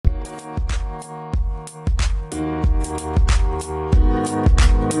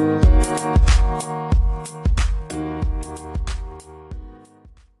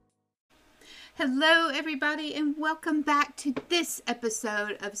everybody, and welcome back to this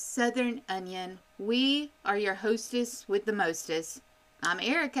episode of Southern Onion. We are your hostess with the mostest. I'm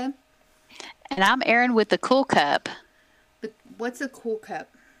Erica. And I'm Erin with the Cool Cup. What's a cool cup?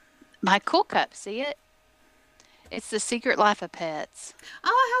 My Cool Cup, see it? It's the secret life of pets.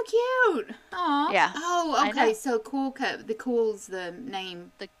 Oh, how cute! Aw. Yeah. Oh, okay. So cool cup. The cool's the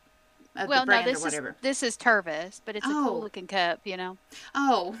name of the brand or whatever. This is Tervis, but it's a cool looking cup, you know.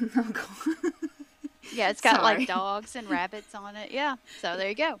 Oh, cool. Yeah, it's got like dogs and rabbits on it. Yeah, so there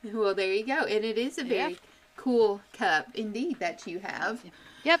you go. Well, there you go. And it is a very cool cup indeed that you have.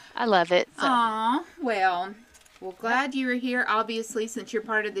 Yep, I love it. So. Aw, well, glad you were here, obviously, since you're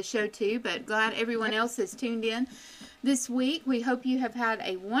part of the show too, but glad everyone else has tuned in this week. We hope you have had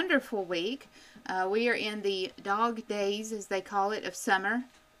a wonderful week. We are in the dog days, as they call it, of summer.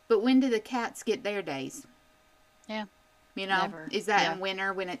 But when do the cats get their days? Yeah. You know, never. Is that in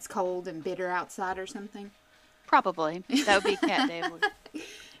winter when it's cold and bitter outside or something? Probably. That would be cat day.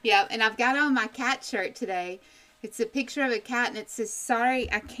 Yeah, and I've got on my cat shirt today. It's a picture of a cat, and it says, "Sorry,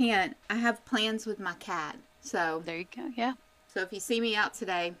 I can't. I have plans with my cat." So there you go. Yeah. So if you see me out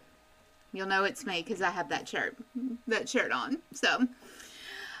today, you'll know it's me because I have that shirt on. So,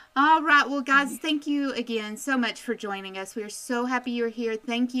 all right. Well, guys, thank you again so much for joining us. We are so happy you're here.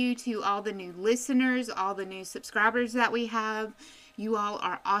 Thank you to all the new listeners, all the new subscribers that we have. You all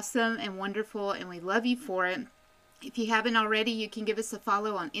are awesome and wonderful, and we love you for it. If you haven't already, you can give us a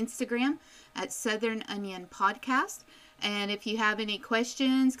follow on Instagram at Southern Onion Podcast. And if you have any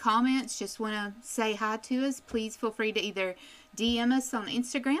questions, comments, just want to say hi to us, please feel free to either DM us on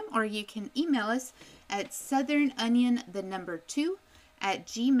Instagram or you can email us at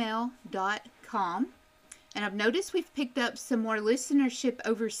southernonion2@gmail.com. And I've noticed we've picked up some more listenership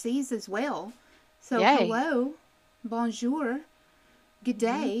overseas as well. So hello, bonjour, good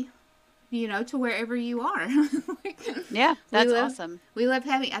day, to wherever you are. Yeah, that's awesome. We love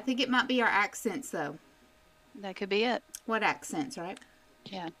having, I think it might be our accents though. That could be it. What accents, right?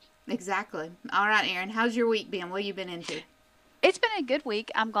 Yeah. Exactly. All right, Erin, how's your week been? What have you been into? It's been a good week.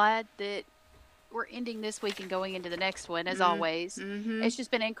 I'm glad that we're ending this week and going into the next one, as always. Mm-hmm. It's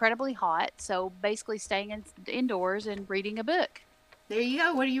just been incredibly hot, so basically staying indoors and reading a book. There you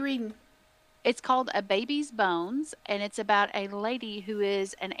go. What are you reading? It's called A Baby's Bones, and it's about a lady who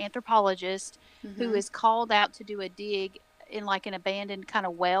is an anthropologist who is called out to do a dig in like an abandoned kind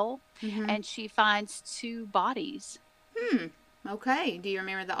of well, and she finds 2 bodies. Okay. Do you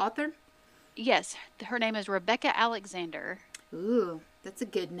remember the author? Yes. Her name is Rebecca Alexander. Ooh, that's a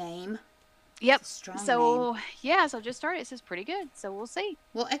good name. Yep. Strong so name. Yeah, so just started. It says pretty good, so we'll see.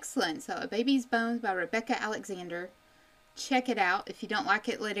 Well, excellent. So A Baby's Bones by Rebecca Alexander. Check it out. If you don't like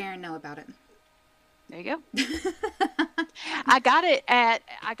it, let Erin know about it. There you go. I got it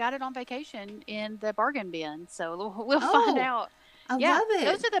on vacation in the bargain bin, so we'll find out. I love it.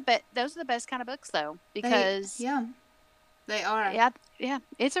 Those are the best kind of books though, because they are. Yeah,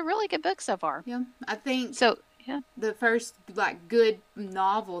 it's a really good book so far. Yeah, I think so. Yeah, the first good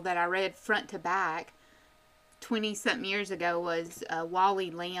novel that I read front to back 20-something years ago was Wally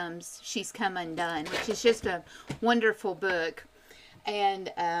Lamb's She's Come Undone, which is just a wonderful book,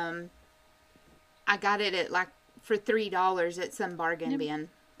 and I got it at for $3 at some bargain bin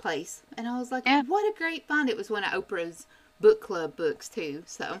place, and I was like, what a great find. It was one of Oprah's book club books too.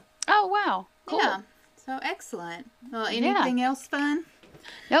 So oh wow, cool. Yeah, so excellent. Well, anything else fun?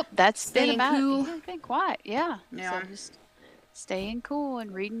 Nope, that's staying cool. It's been quiet. Yeah. So just staying cool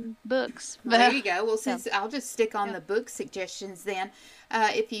and reading books. Well, there you go. Well, since I'll just stick on the book suggestions then.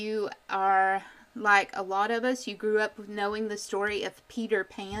 If you are like a lot of us, you grew up knowing the story of Peter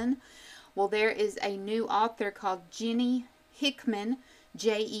Pan. Well, there is a new author called Jenny Hickman,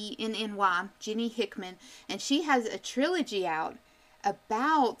 Jenny, Jenny Hickman, and she has a trilogy out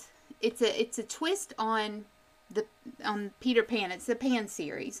about it's a twist on Peter Pan. It's the Pan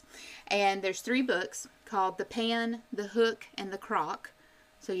series, and there's 3 books called The Pan, The Hook, and The Croc.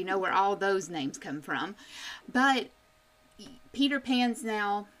 So you know where all those names come from. But Peter Pan's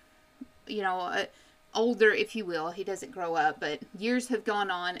now, older, if you will. He doesn't grow up, but years have gone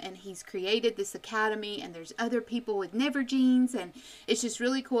on, and he's created this academy, and there's other people with never genes, and it's just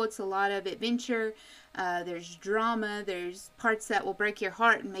really cool. It's a lot of adventure. There's drama. There's parts that will break your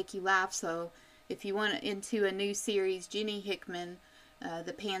heart and make you laugh. So if you want into a new series, Jenny Hickman,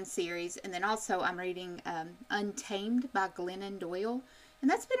 the Pan series, and then also I'm reading Untamed by Glennon Doyle, and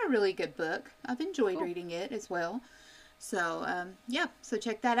that's been a really good book. I've enjoyed reading it as well. So so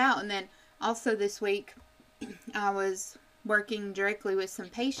check that out. And then also this week, I was working directly with some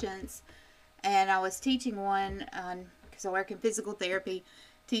patients, and I was teaching one on, because I work in physical therapy,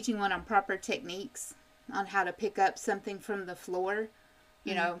 teaching one on proper techniques on how to pick up something from the floor,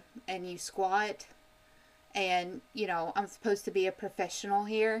 you know, and you squat. And, you know, I'm supposed to be a professional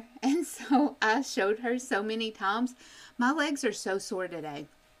here. And so I showed her so many times. My legs are so sore today.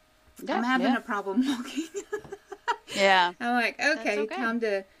 Yeah, I'm having a problem walking. Yeah. I'm like, okay, okay. time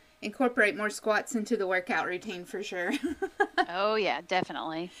to incorporate more squats into the workout routine for sure. Oh, yeah,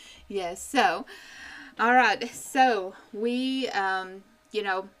 definitely. Yes. So, all right. So we, you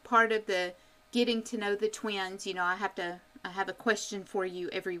know, part of the getting to know the twins, you know, I have a question for you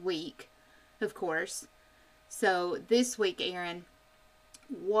every week, of course. So this week, Erin,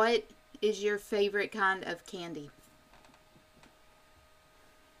 what is your favorite kind of candy?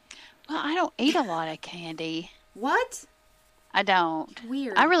 Well, I don't eat a lot of candy. What? I don't.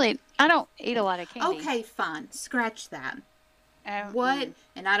 Weird. I don't eat a lot of candy. Okay, fine. Scratch that. What?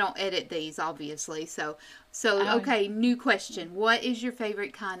 And I don't edit these, obviously. So okay, new question. What is your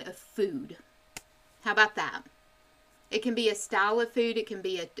favorite kind of food? How about that? It can be a style of food. It can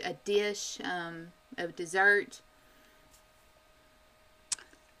be a dish, a dessert.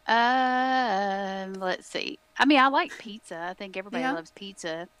 Let's see. I mean, I like pizza. I think everybody Yeah. loves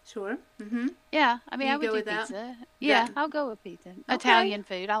pizza. Sure. Mm-hmm. Yeah, I mean, You I would go do with that? pizza. Yeah, That- I'll go with pizza. Okay. Italian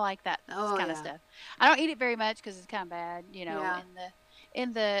food. I like that Oh, kind yeah. of stuff. I don't eat it very much because it's kind of bad, you know. Yeah.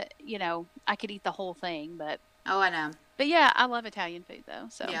 In the, you know, I could eat the whole thing, Oh, I know. but yeah, I love Italian food though.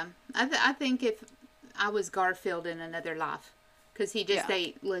 So Yeah. I think if I was Garfield in another life, because he just Yeah.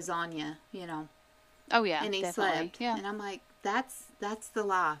 ate lasagna, you know, oh yeah, and he definitely. slept. Yeah, And I'm like, that's the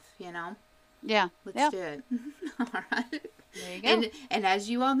life, you know. yeah, Let's yeah. do it. All right. There you go. And as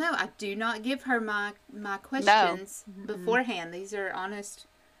you all know, I do not give her my questions Mm-mm. beforehand. These are honest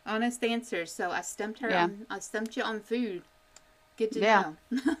answers. So I stumped her. Yeah. I stumped you on food. Good to Yeah.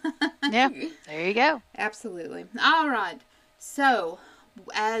 know. Yeah, there you go. Absolutely. All right. So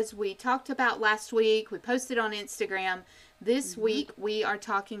as we talked about last week, we posted on Instagram. This week we are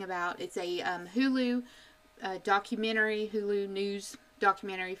talking about, it's a Hulu documentary, Hulu news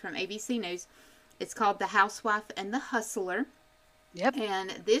documentary from ABC News. It's called The Housewife and The Hustler. Yep. And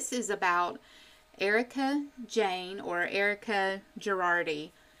this is about Erica Jane, or Erica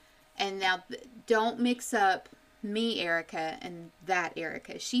Girardi. And now don't mix up me, Erica, and that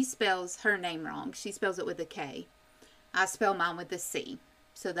Erica. She spells her name wrong. She spells it with a K. I spell mine with a C.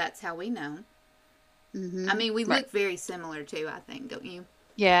 So that's how we know. I mean, we Right. look very similar too, I think, don't you?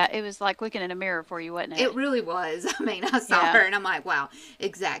 Yeah, it was like looking in a mirror for you, wasn't it? It really was. I mean, I saw Yeah. her and I'm like, wow,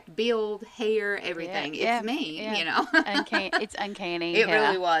 exact build, hair, everything. Yeah, It's me, yeah. you know. It's uncanny. It yeah.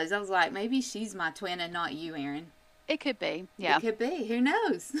 really was. I was like, maybe she's my twin and not you, Erin. It could be. Yeah. It could be. Who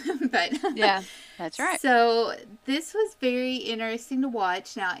knows? But Yeah, that's right. So this was very interesting to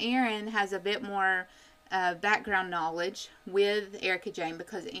watch. Now, Erin has a bit more background knowledge with Erica Jane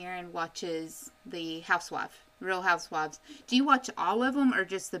because Erin watches the Real Housewives. Do you watch all of them or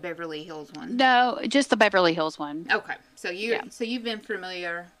just the Beverly Hills one? No, just the Beverly Hills one. Okay, so Yeah. you've been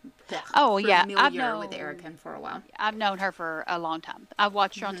familiar. Oh, yeah. I've familiar with known- Erica for a while. I've known her for a long time. I've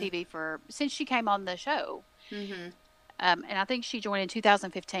watched her on TV since she came on the show. Mm-hmm. And I think she joined in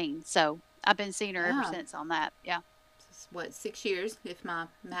 2015. So I've been seeing her ever Yeah. since on that. Yeah. What, 6 years, if my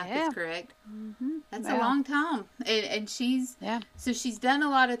math Yeah. is correct? That's a Yeah. long time, and she's so she's done a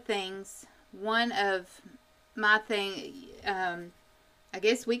lot of things. One of my thing, I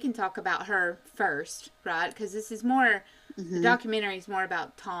guess we can talk about her first, right? Because this is more the documentary is more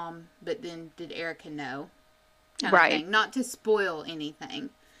about Tom, but then did Erica know? Kind of Right. thing. Not to spoil anything,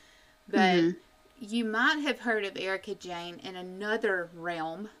 but you might have heard of Erica Jane in another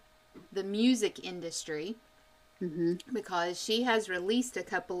realm, the music industry. Because she has released a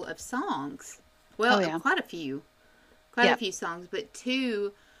couple of songs. Well, Oh, yeah. quite a few. Quite a Yep. few songs, but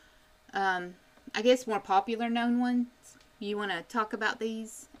two, I guess, more popular known ones. You want to talk about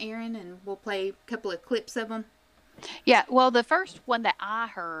these, Erin, and we'll play a couple of clips of them? Yeah. Well, the first one that I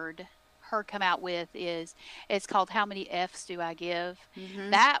heard her come out with it's called How Many F's Do I Give?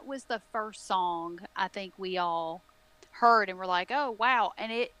 That was the first song I think we all heard and were like, oh, wow.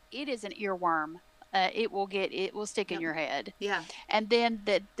 And it is an earworm. It will stick in your head. Yeah. And then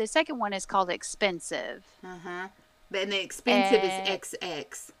the second one is called Expensive. Uh-huh. But the expensive is And-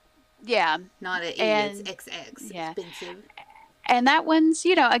 XX, Yeah. not an E, and- it's XX. yeah. Expensive. And that one's,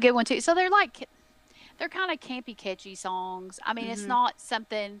 a good one too. So they're kind of campy, catchy songs. I mean, it's not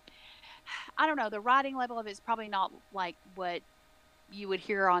something, I don't know, the writing level of it's probably not like what you would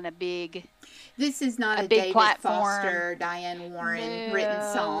hear on a big, This is not a a big David platform. Foster, Diane Warren written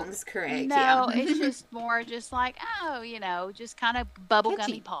No. songs, correct? no, Yeah. it's just more just like, just kind of bubblegummy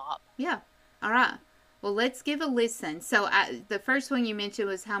Catchy. pop. Yeah. All right. Well, let's give a listen. So the first one you mentioned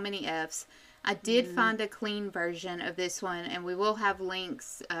was How Many F's. I did find a clean version of this one, and we will have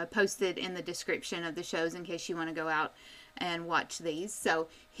links posted in the description of the shows in case you want to go out and watch these. So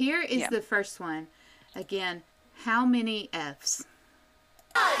here is the first one. Again, how many F's?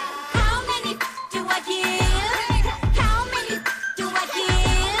 How many do I give? How many do I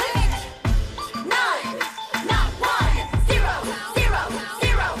give? None, not one, zero, zero,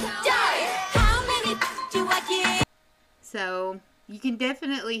 zero, done. How many do I give? So you can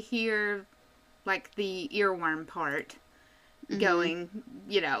definitely hear like the earworm part going,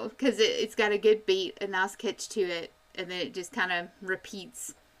 you know, because it's got a good beat, a nice catch to it, and then it just kind of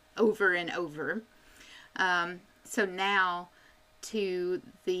repeats over and over. So now to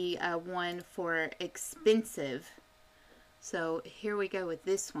the one for expensive. So here we go with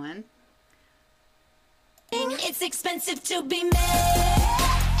this one. It's expensive to be made.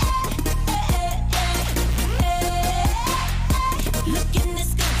 Looking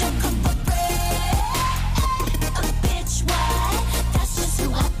this good don't come for free. A bitch, what? That's just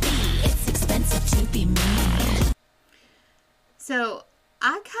who I be. It's expensive to be me. So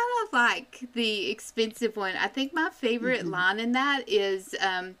I kind of like the expensive one. I think my favorite line in that is,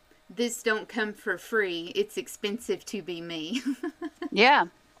 this don't come for free. It's expensive to be me. Yeah.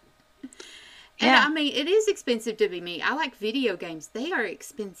 And Yeah. I mean, it is expensive to be me. I like video games. They are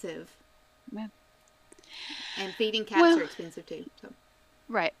expensive. Yeah. And feeding cats Well- are expensive too. So.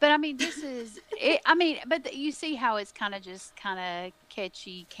 Right. But I mean, this is, it, I mean, but you see how it's kind of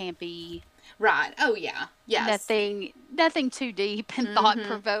catchy, campy. Right. Oh, yeah. Yes. Nothing too deep and thought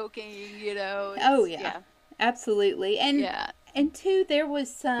provoking, you know. Oh, yeah. Absolutely. And, Yeah. and two, there was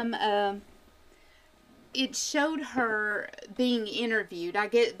some, it showed her being interviewed, I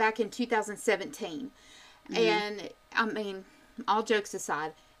get back in 2017. And, I mean, all jokes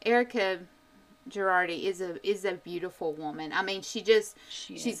aside, Erica Girardi is a beautiful woman. I mean, she's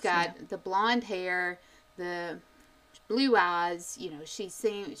got the blonde hair, the blue eyes, you know,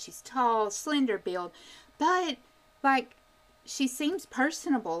 she's tall, slender build, but like she seems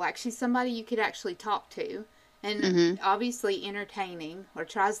personable, like she's somebody you could actually talk to, and obviously entertaining, or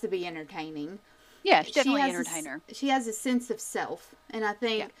tries to be entertaining. Yeah, she's She definitely has entertainer. she has a sense of self, and I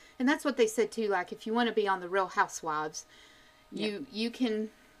think, and that's what they said too. Like, if you want to be on the Real Housewives, you can,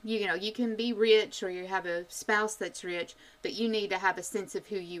 you know, you can be rich, or you have a spouse that's rich, but you need to have a sense of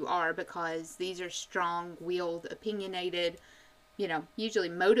who you are, because these are strong-willed, opinionated, you know, usually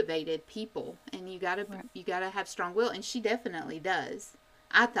motivated people, and you gotta have strong will, and she definitely does.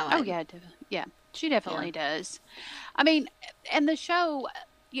 I thought. Oh, yeah. Yeah, she definitely does. I mean, and the show,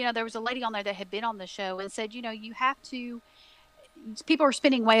 you know, there was a lady on there that had been on the show and said, you know, you have to, people are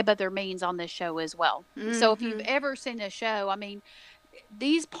spending way above their means on this show as well. So if you've ever seen a show, I mean,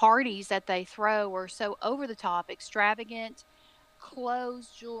 these parties that they throw are so over the top, extravagant, clothes,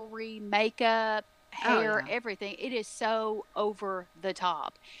 jewelry, makeup, hair, everything. It is so over the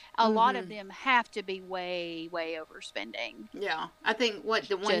top. A lot of them have to be way, way overspending. Yeah, I think what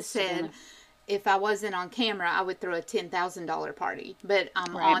the one Just to said, kinda- if I wasn't on camera, I would throw a $10,000 party, but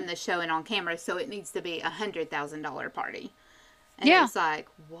I'm Right. on the show and on camera, so it needs to be a $100,000 party. And Yeah. it's like,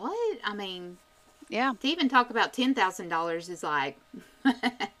 what? I mean, Yeah. to even talk about $10,000 is like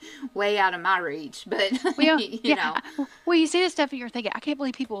way out of my reach, but Well, you know, Well, you see this stuff and you're thinking, I can't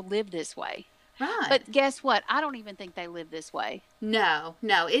believe people live this way. right? But guess what? I don't even think they live this way. No,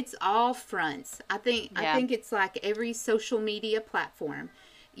 it's all fronts. I think Yeah. it's like every social media platform.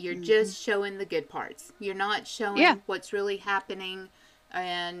 You're just showing the good parts. You're not showing what's really happening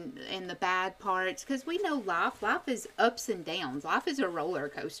and the bad parts, because we know life is ups and downs. Life is a roller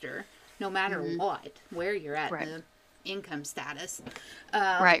coaster, no matter what, where you're at in the income status.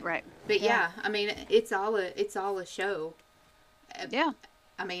 Right. But yeah, I mean, it's all a show. Yeah.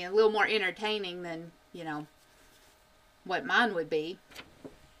 I mean, a little more entertaining than, you know, what mine would be,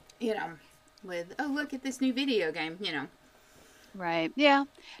 you know, with, oh, look at this new video game, you know. Right. Yeah.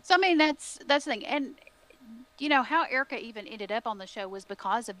 So I mean, that's the thing. And you know how Erica even ended up on the show was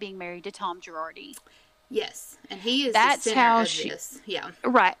because of being married to Tom Girardi. Yes, and he is That's the center how of she- this. Yeah.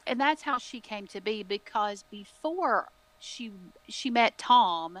 Right. And that's how she came to be, because before she met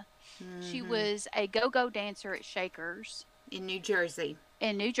Tom, she was a go-go dancer at Shakers In New Jersey.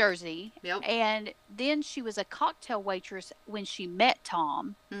 in New Jersey. Yep. And then she was a cocktail waitress when she met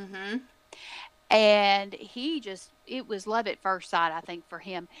Tom. Mm-hmm. And it was love at first sight, I think, for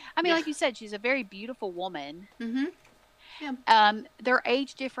him. I mean, Yeah. like you said, she's a very beautiful woman. Mm-hmm. Yeah. Their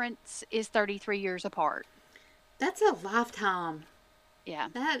age difference is 33 years apart. That's a lifetime. Yeah.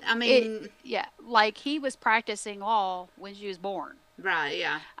 That, I mean, Yeah. Like he was practicing law when she was born. Right,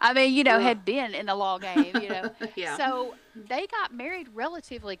 yeah. I mean, Ugh. had been in the law game. Yeah. So they got married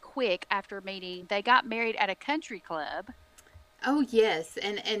relatively quick after meeting. They got married at a country club. Oh, yes.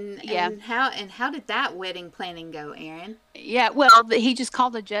 And and Yeah. and how and how did that wedding planning go, Aaron? Yeah. Well, he just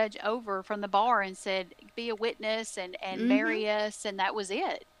called the judge over from the bar and said, be a witness and Mm-hmm. marry us. And that was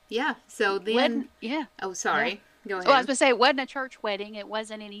it. Yeah. So then, Wasn't, yeah. oh, Yeah. sorry. Go So I was ahead. going to say it wasn't a church wedding. It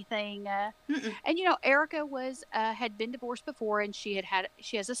wasn't anything. Mm-mm. And Erica had been divorced before, and she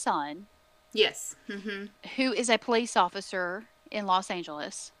has a son Yes. Mm-hmm. who is a police officer in Los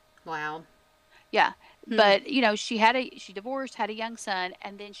Angeles. Wow. Yeah. Hmm. But, she divorced, had a young son,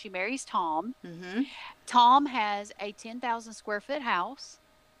 and then she marries Tom. Mm-hmm. Tom has a 10,000 square foot house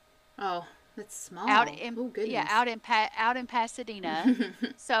Oh, that's out small. in, Oh, yeah, goodness. out in Pasadena.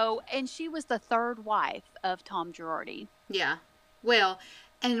 So, and she was the third wife of Tom Girardi. Yeah. Well,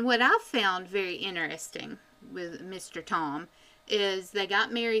 and what I found very interesting with Mr. Tom is they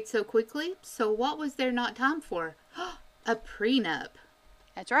got married so quickly. So what was there not time for? A prenup.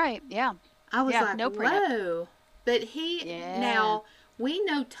 That's right. Yeah. I was Yeah. like, No prenup. whoa. But Yeah. now we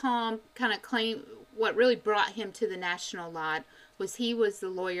know Tom kind of claimed what really brought him to the national light was he was the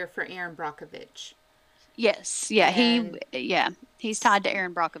lawyer for Aaron Brockovich. Yes. Yeah. And He's tied to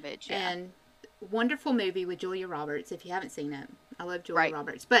Aaron Brockovich. Yeah. and wonderful movie with Julia Roberts. If you haven't seen it, I love Julia Right.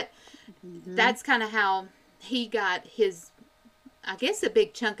 Roberts. But that's kind of how he got his, I guess, a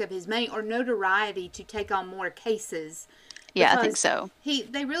big chunk of his money or notoriety to take on more cases. Yeah, I think Because so.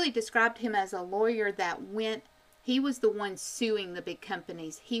 they really described him as a lawyer that went. He was the one suing the big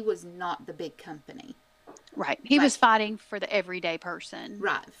companies. He was not the big company. Right. He Right. was fighting for the everyday person.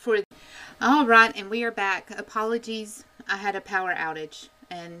 Right. All right, and we are back. Apologies. I had a power outage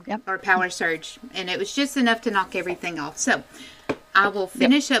or power surge, and it was just enough to knock everything off. So I will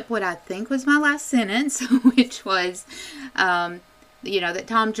finish up what I think was my last sentence, which was, that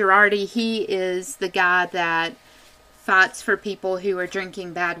Tom Girardi, he is the guy that fights for people who are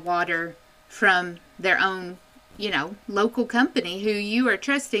drinking bad water from their own, local company who you are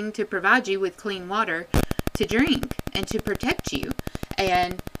trusting to provide you with clean water to drink and to protect you.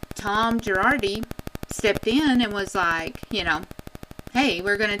 And Tom Girardi stepped in and was like, hey,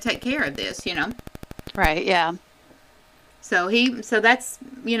 we're going to take care of this, Right. Yeah. So that's,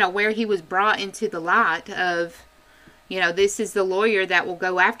 where he was brought into the light of, this is the lawyer that will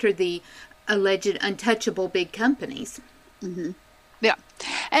go after the alleged untouchable big companies. Yeah.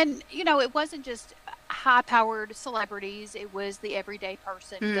 And, it wasn't just high powered celebrities, it was the everyday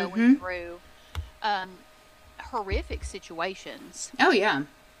person going through horrific situations. Oh, yeah.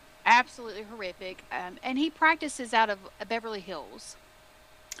 Absolutely horrific. And he practices out of Beverly Hills.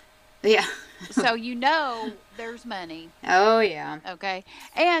 Yeah. So, there's money. Oh, yeah. Okay.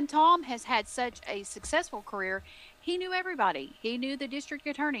 And Tom has had such a successful career. He knew everybody. He knew the district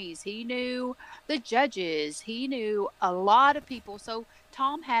attorneys. He knew the judges. He knew a lot of people. So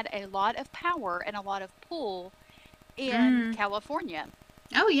Tom had a lot of power and a lot of pull in California.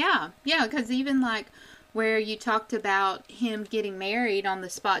 Oh, yeah. Yeah, because even like where you talked about him getting married on the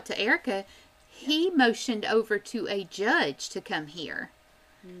spot to Erica, he motioned over to a judge to come here.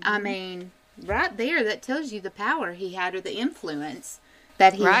 I mean, right there, that tells you the power he had or the influence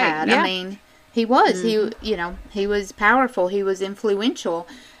that he had. Yeah. I mean, he was. He was powerful. He was influential.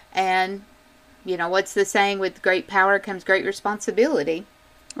 And, what's the saying? With great power comes great responsibility.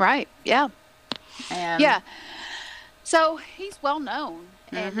 Right. Yeah. Yeah. So he's well known.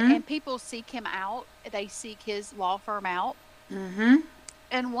 And people seek him out. They seek his law firm out.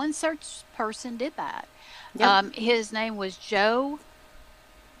 And one search person did that. Yep. His name was Joe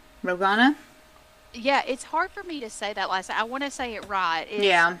Rogana? Yeah, it's hard for me to say that last. I want to say it right.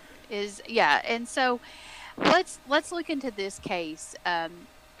 Yeah. And so let's look into this case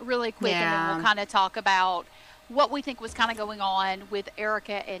really quick, and then we'll kind of talk about what we think was kind of going on with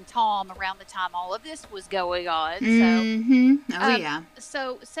Erica and Tom around the time all of this was going on.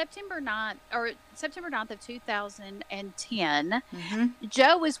 So September 9th of 2010,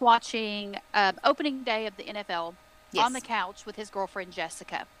 Joe was watching opening day of the NFL on the couch with his girlfriend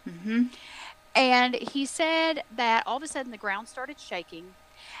Jessica. And he said that all of a sudden the ground started shaking,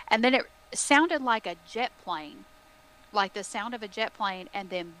 and then it sounded like a jet plane, like the sound of a jet plane, and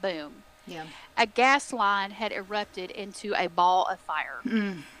then boom. Yeah. A gas line had erupted into a ball of fire.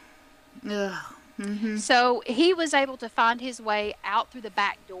 So he was able to find his way out through the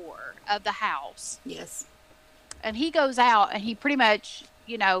back door of the house. Yes. And he goes out and he pretty much,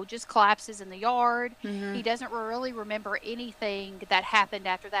 just collapses in the yard. He doesn't really remember anything that happened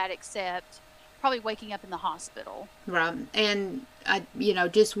after that except probably waking up in the hospital. Right. And,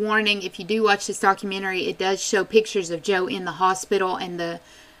 just warning, if you do watch this documentary, it does show pictures of Joe in the hospital and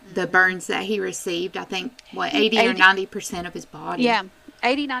the burns that he received. I think, 80 or 90% of his body. Yeah,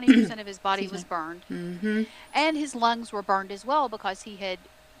 80-90% of his body was burned. Mm-hmm. And his lungs were burned as well because he had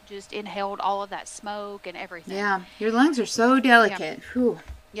just inhaled all of that smoke and everything. Yeah, your lungs are so delicate. Yeah. Whew.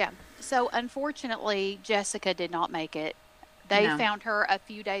 Yeah. So, unfortunately, Jessica did not make it. They found her a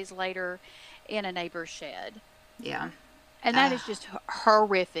few days later in a neighbor's shed. Yeah. And that is just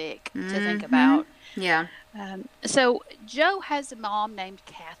horrific to think about. Yeah. So, Joe has a mom named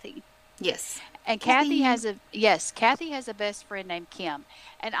Kathy. Yes. And Kathy has a best friend named Kim.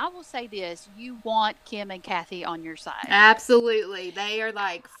 And I will say this, you want Kim and Kathy on your side. Absolutely. They are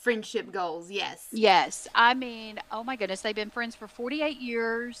like friendship goals. Yes. Yes. I mean, oh my goodness, they've been friends for 48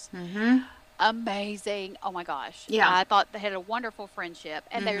 years. Mm-hmm. Amazing. Oh my gosh. Yeah. I thought they had a wonderful friendship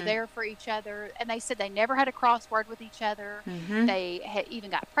and they're there for each other. And they said they never had a crossword with each other. Mm-hmm. They had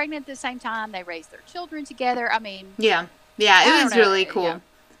even got pregnant at the same time. They raised their children together. I mean. Yeah. Yeah. It was really cool. Yeah.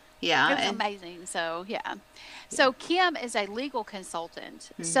 Yeah. It was amazing. So, yeah. So, Kim is a legal consultant.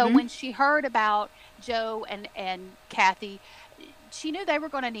 Mm-hmm. So, when she heard about Joe and Kathy, she knew they were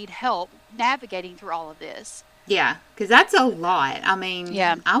going to need help navigating through all of this. Yeah, because that's a lot. I mean,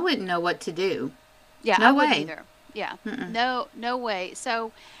 yeah. I wouldn't know what to do. Yeah, no I way. wouldn't either. Yeah, no way.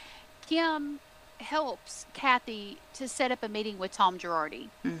 So, Kim helps Kathy to set up a meeting with Tom Girardi.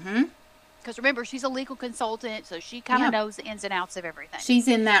 Mm-hmm. Because remember, she's a legal consultant, so she kind of knows the ins and outs of everything. She's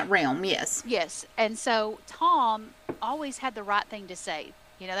in that realm, yes. Yes, and so Tom always had the right thing to say.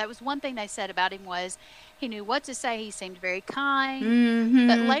 You know, that was one thing they said about him was he knew what to say. He seemed very kind. Mm-hmm.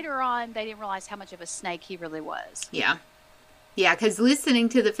 But later on, they didn't realize how much of a snake he really was. Yeah. Yeah, because listening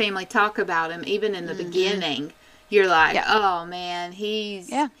to the family talk about him, even in the beginning, you're like, oh, man,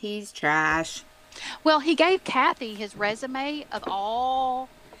 he's trash. Well, he gave Kathy his resume of all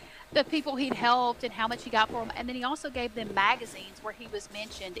the people he'd helped and how much he got for them. And then he also gave them magazines where he was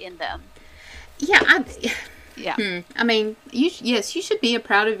mentioned in them. Yeah. Yeah. I mean, you should be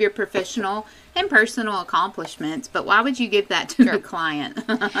proud of your professional and personal accomplishments, but why would you give that to the client?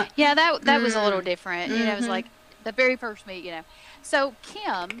 Yeah, that was a little different. You know, it was like the very first meet, you know. So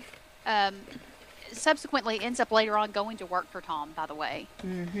Kim subsequently ends up later on going to work for Tom, by the way.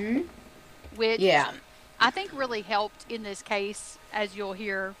 Mm-hmm. Which I think really helped in this case, as you'll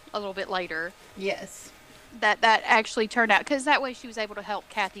hear a little bit later. Yes. That actually turned out, because that way she was able to help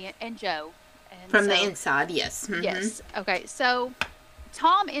Kathy and Joe. And from the inside, yes. Mm-hmm. Yes. Okay, so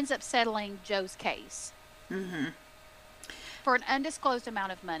Tom ends up settling Joe's case for an undisclosed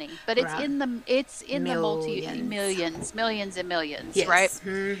amount of money, but it's in the millions and millions, yes. right?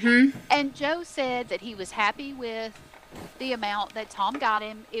 Mm-hmm. And Joe said that he was happy with the amount that Tom got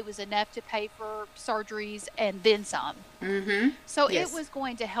him. It was enough to pay for surgeries and then some. Mm-hmm. So it was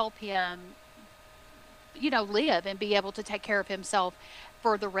going to help him, live and be able to take care of himself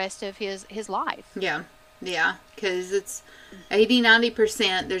for the rest of his life. Yeah. Yeah. Because it's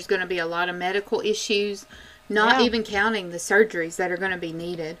 80-90%. There's going to be a lot of medical issues, not even counting the surgeries that are going to be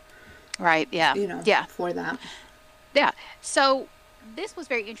needed. Right. Yeah. For that. Yeah. So this was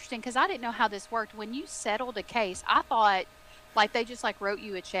very interesting because I didn't know how this worked. When you settled a case, I thought like they just wrote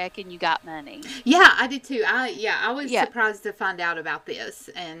you a check and you got money. Yeah, I did too. I was surprised to find out about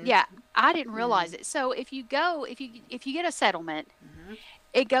this, and I didn't realize it. So if you get a settlement,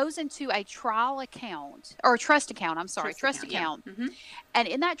 it goes into a trust account. Trust account. Yeah. And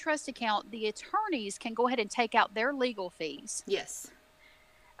in that trust account, the attorneys can go ahead and take out their legal fees. Yes.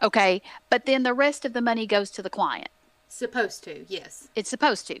 Okay, but then the rest of the money goes to the client. Supposed to, yes. It's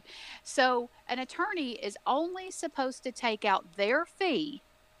supposed to. So an attorney is only supposed to take out their fee,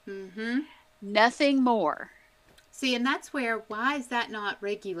 nothing more. See, and that's why is that not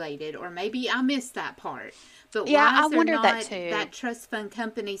regulated? Or maybe I missed that part. But yeah, why is there not that trust fund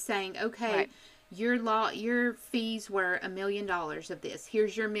company saying, okay, your fees were $1 million of this.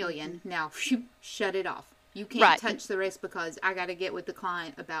 Here's your $1 million. Now, shut it off. You can't touch the rest because I got to get with the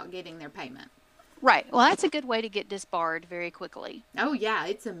client about getting their payment. Right. Well, that's a good way to get disbarred very quickly. Oh, yeah.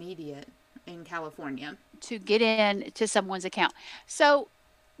 It's immediate in California. To get in to someone's account. So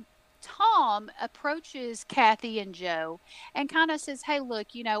Tom approaches Kathy and Joe and kind of says, hey, look,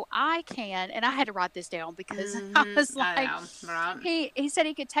 I can, and I had to write this down because I was like, he said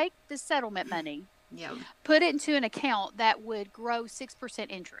he could take the settlement money, put it into an account that would grow 6%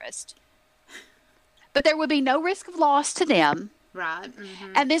 interest. But there would be no risk of loss to them. Right.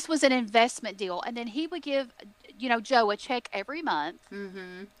 Mm-hmm. And this was an investment deal. And then he would give, Joe a check every month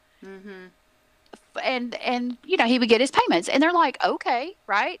and he would get his payments, and they're like, okay,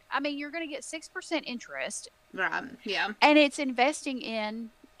 right? I mean, you're going to get 6% interest, Right. Yeah. and it's investing in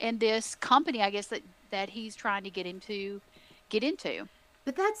this company, I guess that he's trying to get him to get into.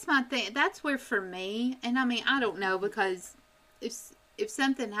 But that's my thing. That's where for me, and I mean, I don't know, because if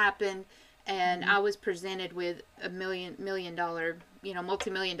something happened and I was presented with a million dollar,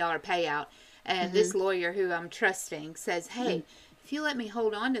 multi-million dollar payout, and this lawyer who I'm trusting says, "Hey, if you let me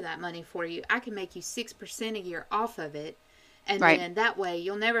hold on to that money for you, I can make you 6% a year off of it, and Right. then that way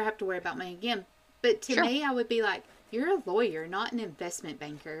you'll never have to worry about money again." But to Sure. me, I would be like, "You're a lawyer, not an investment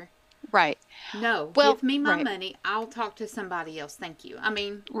banker. Right. No, Well, give me my right. money. I'll talk to somebody else. Thank you." I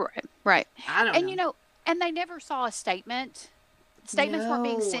mean, Right. Right. I don't And know. and they never saw a statement. Statements weren't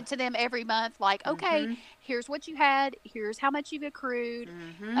being No. sent to them every month, like, okay, here's what you had, here's how much you've accrued.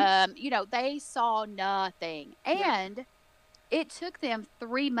 They saw nothing. Yep. And it took them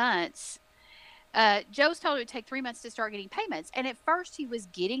 3 months. Joe's told it would take 3 months to start getting payments. And at first he was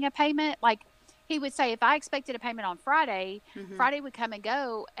getting a payment. Like, he would say, if I expected a payment on Friday, Friday would come and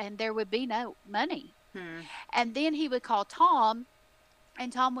go and there would be no money. And then he would call Tom,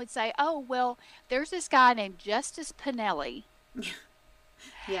 and Tom would say, oh, well, there's this guy named Justice Pinelli.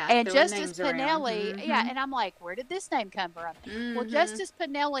 Yeah. And throwing Justice names around. Pinelli, yeah, and I'm like, where did this name come from? Well, Justice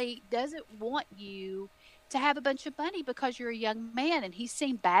Pinelli doesn't want you to have a bunch of money because you're a young man, and he's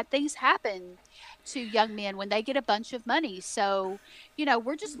seen bad things happen to young men when they get a bunch of money. So,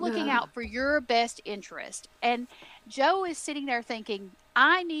 we're just looking out for your best interest. And Joe is sitting there thinking,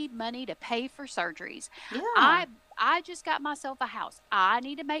 I need money to pay for surgeries. Yeah. I just got myself a house. I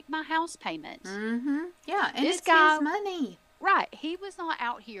need to make my house payment. Yeah, and This it's guy- his money. Right. He was not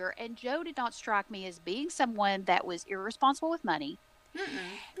out here, and Joe did not strike me as being someone that was irresponsible with money.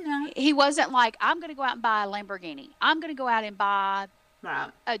 No. He wasn't like, I'm going to go out and buy a Lamborghini. I'm going to go out and buy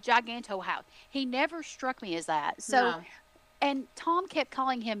Right. a giganto house. He never struck me as that. So, No. and Tom kept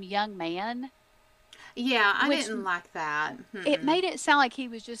calling him young man. Yeah, I Which- didn't like that. It made it sound like he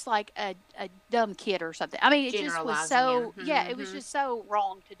was just like a dumb kid or something. I mean, it just was so, Generalizing, yeah, it was just so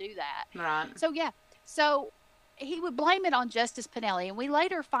wrong to do that. Right. So, yeah. So he would blame it on Justice Pinelli. And we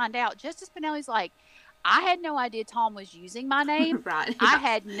later find out Justice Pinelli's like, I had no idea Tom was using my name. Right. I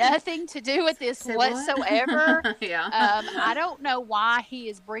had nothing to do with this Say what? whatsoever. Yeah. I don't know why he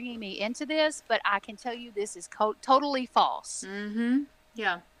is bringing me into this, but I can tell you this is totally false.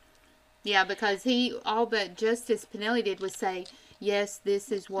 Yeah. Yeah, because all that Justice Pinelli did was say, yes,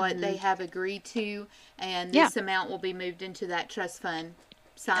 this is what they have agreed to, and this amount will be moved into that trust fund.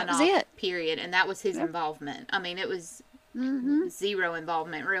 Sign That was off, it. period. And that was his involvement. I mean, it was zero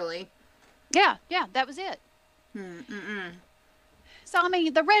involvement, really. Yeah, that was it. So, I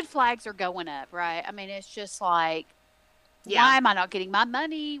mean, the red flags are going up, right? I mean, it's just like, why am I not getting my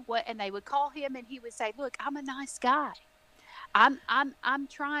money? What? And they would call him, and he would say, "Look, I'm a nice guy. I'm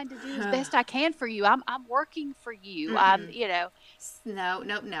trying to do as best I can for you. I'm working for you. No.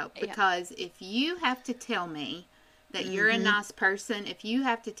 Because if you have to tell me that you're a nice person, if you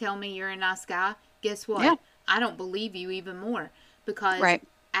have to tell me you're a nice guy, guess what? Yeah. I don't believe you even more, because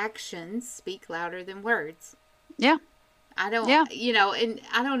actions speak louder than words. Yeah. I don't, and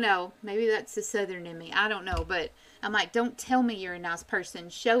I don't know, maybe that's the Southern in me. I don't know, but I'm like, don't tell me you're a nice person.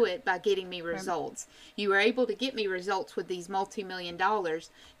 Show it by getting me results. You were able to get me results with these multi-million dollars.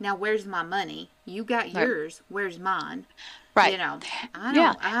 Now, where's my money? You got yours. Where's mine? Right.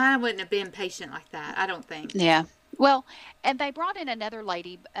 I wouldn't have been patient like that. I don't think. Yeah. Well, and they brought in another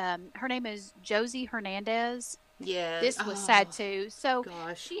lady. Her name is Josie Hernandez. Yeah. This was sad too. So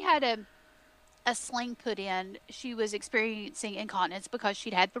gosh. she had a sling put in. She was experiencing incontinence because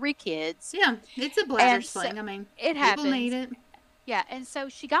she'd had 3 kids. Yeah, it's a bladder And so sling. I mean, it people happens. need it. Yeah, and so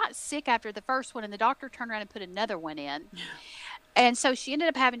she got sick after the first one, and the doctor turned around and put another one in. And so she ended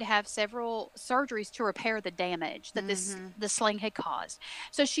up having to have several surgeries to repair the damage that the sling had caused.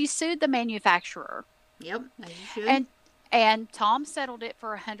 So she sued the manufacturer. Yep, as you should. And Tom settled it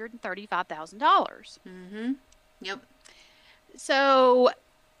for $135,000. Yep. So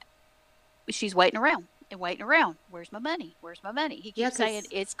she's waiting around and waiting around. Where's my money? Where's my money? He keeps saying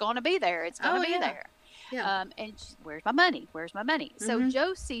it's going to be there. It's going to be there. Yeah. Where's my money? Where's my money? So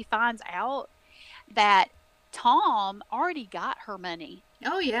Josie finds out that Tom already got her money.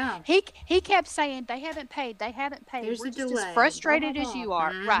 Oh yeah. He kept saying they haven't paid. They haven't paid. There's We're a just delay. as frustrated Blah, blah, as blah. you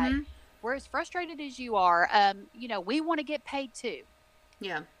are. Right. We're as frustrated as you are. We want to get paid too.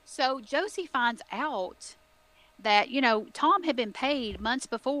 Yeah. So Josie finds out that, Tom had been paid months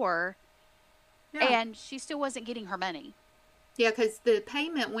before, and she still wasn't getting her money. Yeah, because the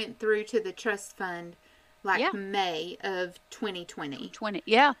payment went through to the trust fund like May of 2020.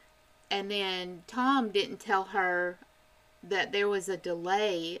 Yeah. And then Tom didn't tell her that there was a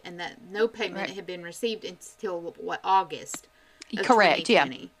delay and that no payment had been received until, August of Correct,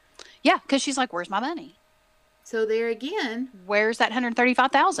 2020. Yeah, because she's like, where's my money? So there again, Where's that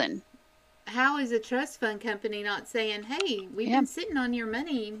 $135,000? how is a trust fund company not saying, hey, we've been sitting on your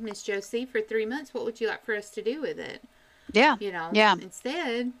money, Miss Josie, for 3 months. What would you like for us to do with it? Yeah.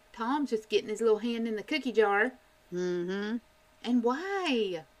 Instead, Tom's just getting his little hand in the cookie jar. Mm-hmm. And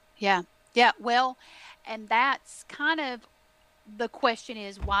why? Yeah. Well, and that's kind of the question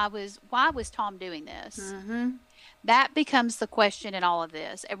is why was Tom doing this? Mm-hmm. That becomes the question in all of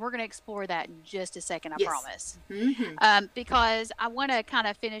this, and we're going to explore that in just a second. I promise. Mm-hmm. Because I want to kind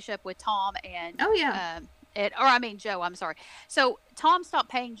of finish up with Tom and Joe. I'm sorry. So Tom stopped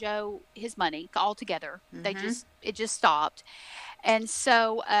paying Joe his money altogether. Mm-hmm. It just stopped, and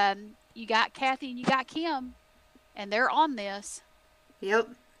so you got Kathy and you got Kim, and they're on this. Yep.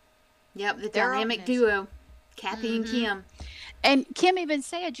 The dynamic duo, Kathy and Kim. And Kim even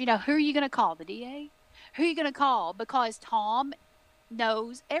said, who are you going to call? The DA? Who are you going to call? Because Tom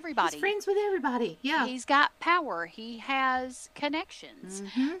knows everybody. He's friends with everybody. Yeah. He's got power. He has connections.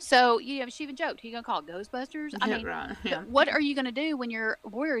 Mm-hmm. So, she even joked, who are you going to call? Ghostbusters? I mean, right. Yeah. What are you going to do when your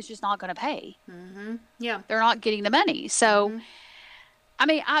lawyer is just not going to pay? Mm-hmm. Yeah. They're not getting the money. So, I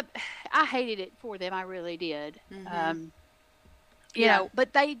mean, I hated it for them. I really did. Mm-hmm. You know,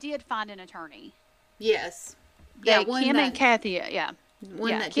 but they did find an attorney. Yes. Kim and Kathy,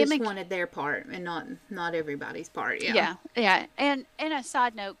 One that Kim just wanted their part and not everybody's part. Yeah. And a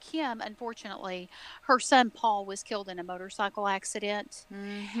side note, Kim, unfortunately, her son Paul was killed in a motorcycle accident.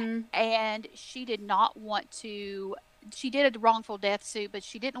 Mm-hmm. And she did not want to. She did a wrongful death suit, but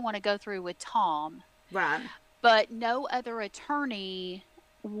she didn't want to go through with Tom. Right. But no other attorney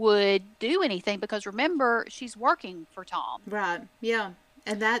would do anything because remember, she's working for Tom. Right. Yeah.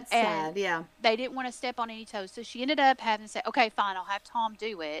 And that's sad, yeah. They didn't want to step on any toes. So she ended up having to say, okay, fine, I'll have Tom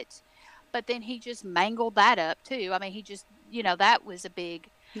do it. But then he just mangled that up too. I mean, he just, that was a big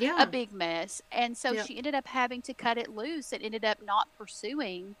mess. And so she ended up having to cut it loose and ended up not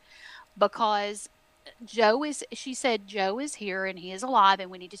pursuing because she said, Joe is here and he is alive and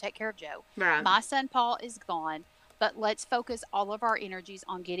we need to take care of Joe. Right. My son Paul is gone, but let's focus all of our energies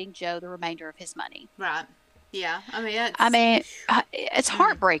on getting Joe the remainder of his money. Right. Yeah, it's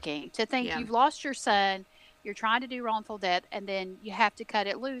heartbreaking to think you've lost your son, you're trying to do wrongful death, and then you have to cut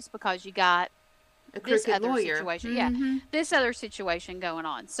it loose because you got this other lawyer. situation. Mm-hmm. Yeah, this other situation going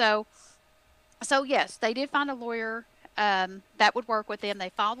on. So yes, they did find a lawyer that would work with them. They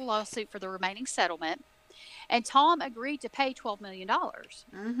filed a lawsuit for the remaining settlement, and Tom agreed to pay $12 million.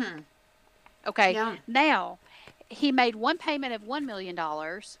 Mm-hmm. Okay, yeah. Now he made one payment of $1 million.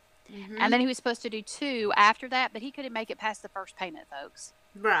 Mm-hmm. And then he was supposed to do 2 after that, but he couldn't make it past the first payment, folks.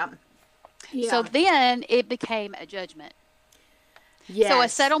 Right. Yeah. So then it became a judgment. Yes. So a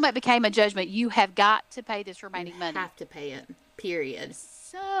settlement became a judgment. You have got to pay this remaining money. You have to pay it, period.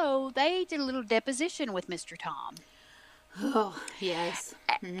 So they did a little deposition with Mr. Tom. Oh, yes.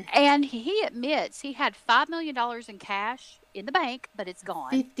 Mm-hmm. And he admits he had $5 million in cash in the bank, but it's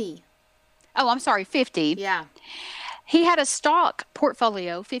gone. 50. Oh, I'm sorry, 50. Yeah. He had a stock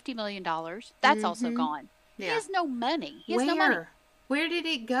portfolio, $50 million. That's also gone. Yeah. He has no money. He has Where? no money. Where did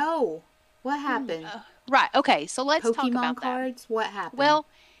it go? What happened? Right. Okay. So let's talk Pokemon about cards? that. What happened? Well,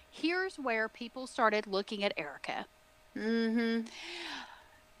 here's where people started looking at Erica. Mm-hmm.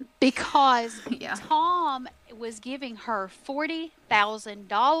 Because Tom was giving her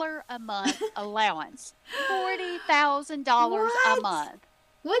 $40,000 a month allowance. $40,000 a month.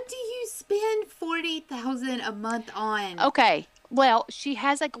 What do you spend $40,000 a month on? Okay. Well, she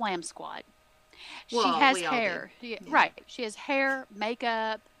has a glam squad. Well, she has we all hair. do. Yeah. Right. She has hair,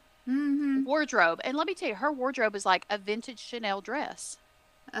 makeup, wardrobe. And let me tell you, her wardrobe is like a vintage Chanel dress.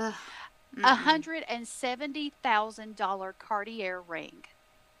 $170,000 Cartier ring.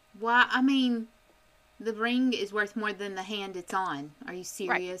 Well, I mean, the ring is worth more than the hand it's on. Are you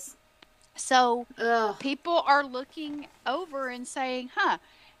serious? Right. So people are looking over and saying,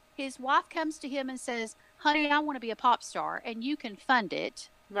 his wife comes to him and says, honey, I want to be a pop star and you can fund it.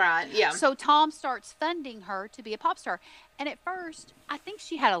 Right, yeah. So Tom starts funding her to be a pop star. And at first, I think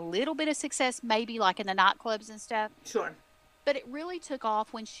she had a little bit of success, maybe like in the nightclubs and stuff. Sure. But it really took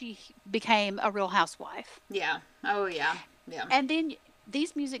off when she became a real housewife. Yeah. Oh, yeah. Yeah. And then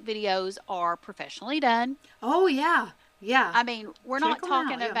these music videos are professionally done. Oh, yeah. Yeah. I mean, we're not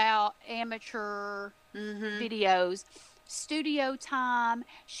talking about amateur videos. Studio time.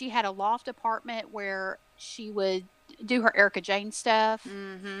 She had a loft apartment where she would do her Erica Jane stuff.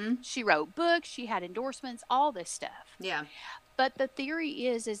 Mm-hmm. She wrote books. She had endorsements, all this stuff. Yeah. But the theory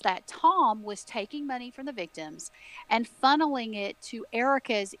is that Tom was taking money from the victims and funneling it to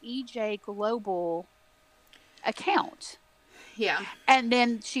Erica's EJ Global account. Yeah. And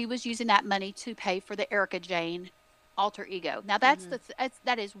then she was using that money to pay for the Erica Jane alter ego. Now that's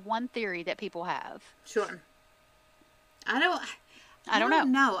that is one theory that people have. Sure. I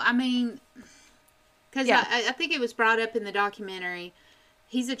don't know. I mean, because Yeah. I think it was brought up in the documentary.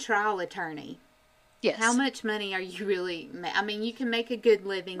 He's a trial attorney. Yes. How much money are you really? I mean, you can make a good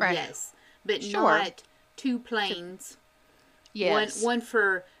living, Right. yes, but Sure. not two planes. Yes. One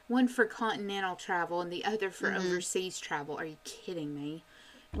for continental travel and the other for overseas travel. Are you kidding me?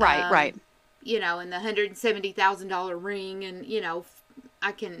 Right. Right. You know, and the $170,000 ring, and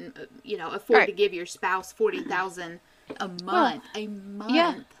I can afford to give your spouse $40,000 a month.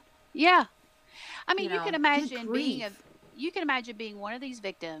 Yeah. Yeah. I mean, you know, can good imagine grief. being one of these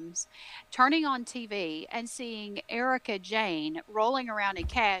victims, turning on TV and seeing Erica Jane rolling around in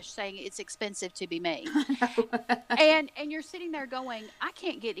cash saying it's expensive to be me. and you're sitting there going, I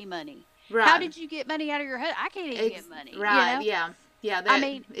can't get any money. Right. How did you get money out of your head? I can't even get money. Right, You know? yeah. Yeah, I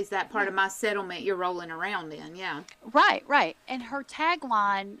mean, is that part of my settlement you're rolling around in, yeah. Right, right. And her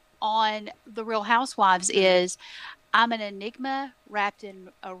tagline on The Real Housewives is, I'm an enigma wrapped in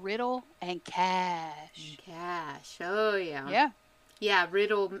a riddle and cash. Cash, oh yeah. Yeah. Yeah,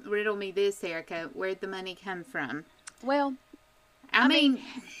 riddle me this, Erica. Where'd the money come from? Well, I mean,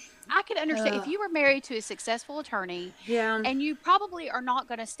 I could understand if you were married to a successful attorney, yeah. and you probably are not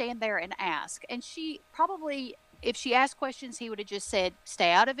going to stand there and ask. And she probably, if she asked questions, he would have just said,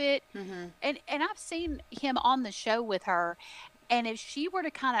 stay out of it. Mm-hmm. And I've seen him on the show with her. And if she were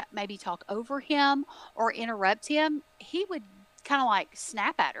to kind of maybe talk over him or interrupt him, he would kind of like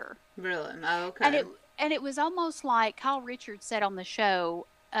snap at her. Really? Oh, okay. And it was almost like Kyle Richards said on the show,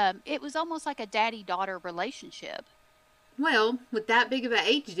 it was almost like a daddy-daughter relationship. Well, with that big of an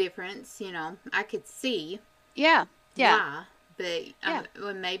age difference, I could see Yeah. Yeah. why. But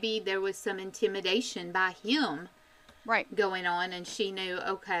well, maybe there was some intimidation by him Right. going on, and she knew,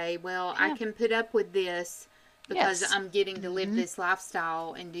 okay, well, I can put up with this because Yes. I'm getting to live this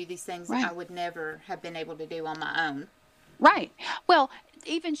lifestyle and do these things Right. I would never have been able to do on my own. Right. Well,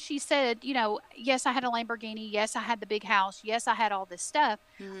 even she said, yes, I had a Lamborghini. Yes, I had the big house. Yes, I had all this stuff.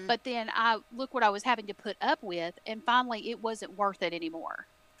 Mm-hmm. But then look what I was having to put up with. And finally, it wasn't worth it anymore.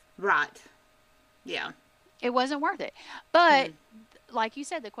 Right. Yeah. It wasn't worth it. But like you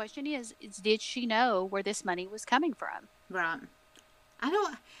said, the question is did she know where this money was coming from? Right.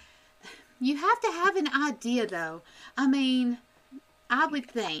 You have to have an idea, though. I mean, I would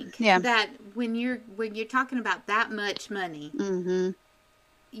think that when you're talking about that much money,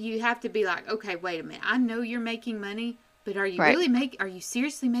 you have to be like, okay, wait a minute. I know you're making money, but are you are you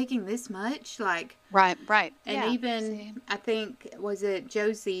seriously making this much? Like, right. And even, I think, was it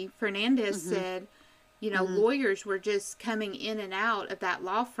Josie Fernandez said, lawyers were just coming in and out of that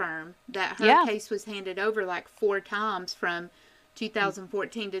law firm, that her case was handed over like 4 times from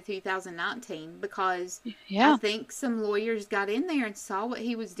 2014 to 2019 because I think some lawyers got in there and saw what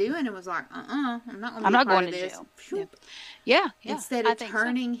he was doing and was like, I'm not going to be a part of this. Jail. Yeah. Instead of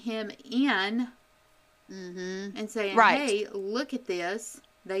turning him in and saying, hey, look at this,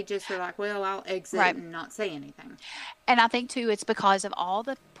 they just were like, well, I'll exit and not say anything. And I think, too, it's because of all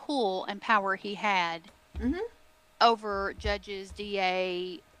the pull and power he had over judges,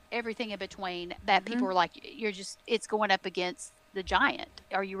 DA, everything in between, that people were like, it's going up against the giant.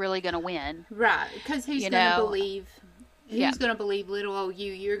 Are you really going to win? Right. Because who's going to believe, going to believe little old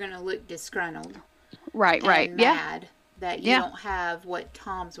you? You're going to look disgruntled. Right. And mad that you don't have what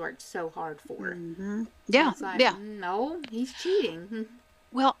Tom's worked so hard for. Yeah. It's like, no, he's cheating.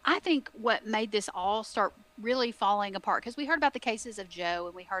 Well, I think what made this all start really falling apart, because we heard about the cases of Joe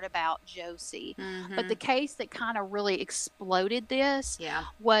and we heard about Josie, but the case that kind of really exploded this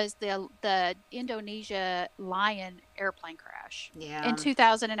was the Indonesia Lion airplane crash in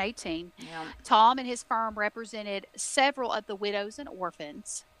 2018. Tom and his firm represented several of the widows and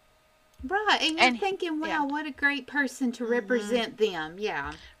orphans. Right, and you're thinking, wow, what a great person to represent them.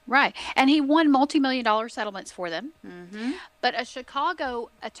 Yeah. Right. And he won multi-million-dollar settlements for them. But a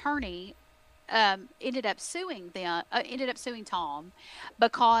Chicago attorney ended up suing Tom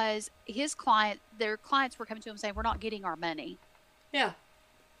because their clients were coming to him saying, we're not getting our money. Yeah.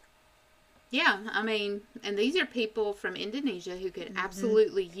 Yeah, I mean, and these are people from Indonesia who could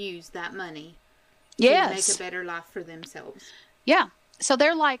absolutely use that money to make a better life for themselves. Yeah. So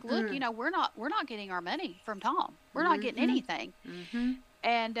they're like, look, we're not getting our money from Tom. We're not getting anything.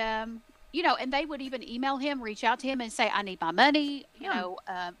 And and they would even email him, reach out to him and say, I need my money. Yeah.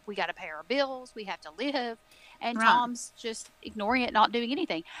 We got to pay our bills. We have to live. And Right. Tom's just ignoring it, not doing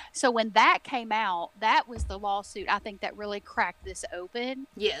anything. So when that came out, that was the lawsuit, I think, that really cracked this open.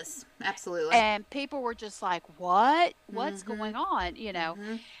 Yes, absolutely. And people were just like, what? What's Mm-hmm. going on?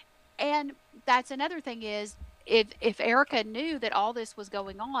 Mm-hmm. And that's another thing is, if Erica knew that all this was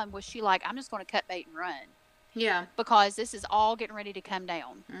going on, was she like, I'm just going to cut bait and run Yeah. because this is all getting ready to come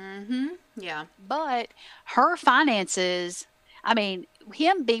down? Mm-hmm. Yeah. But her finances, I mean,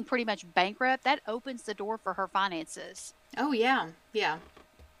 him being pretty much bankrupt, that opens the door for her finances. Oh, yeah. Yeah.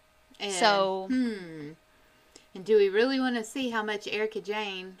 And, So, and do we really want to see how much Erica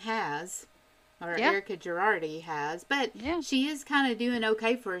Jane has? Or Yeah. Erica Girardi has? But Yeah. she is kind of doing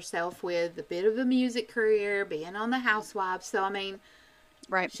okay for herself with a bit of a music career, being on the Housewives. So, I mean,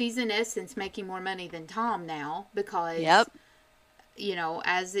 right. she's in essence making more money than Tom now because, Yep.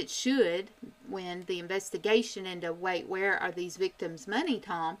 as it should, when the investigation into, wait, where are these victims' money,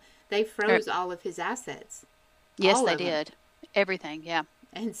 Tom, they froze all of his assets. Yes, All they of them. did. Everything. Yeah.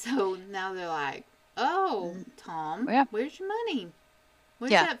 And so now they're like, oh, Tom, Yeah. where's your money?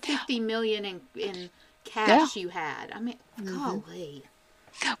 Where's Yeah. that $50 million in cash you had? I mean, golly.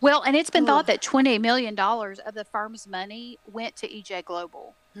 Well, and it's been thought Ugh. that $20 million of the firm's money went to EJ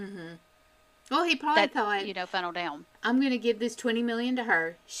Global. Well, he probably That, thought, funneled down. I'm going to give this $20 million to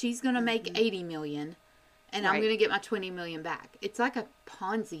her. She's going to make $80 million, and I'm Right. going to get my $20 million back. It's like a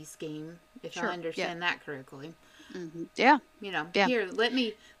Ponzi scheme, if Sure, I understand that correctly. Yeah. Yeah. Here, let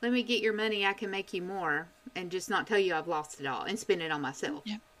me get your money. I can make you more, and just not tell you I've lost it all and spend it on myself.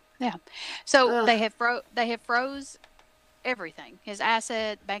 Yeah. Yeah. So Ugh. they have froze everything. His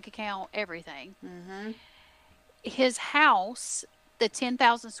asset, bank account, everything. His house, the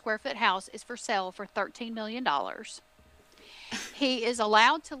 10,000 square foot house, is for sale for $13 million. He is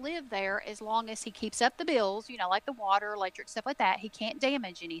allowed to live there as long as he keeps up the bills, like the water, electric, stuff like that. He can't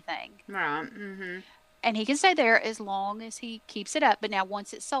damage anything. Right. And he can stay there as long as he keeps it up. But now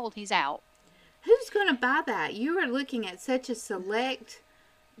once it's sold, he's out. Who's going to buy that? You are looking at such a select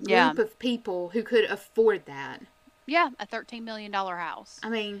Yeah. group of people who could afford that. Yeah, a $13 million house. I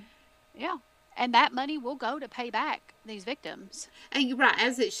mean, Yeah. And that money will go to pay back these victims. and you're right,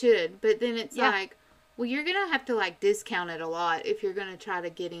 as it should. But then it's Yeah. like, well, you're going to have to like discount it a lot if you're going to try to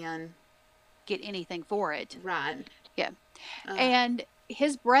get in. Get anything for it. Right. Yeah. Ugh. And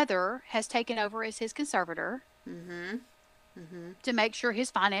his brother has taken over as his conservator to make sure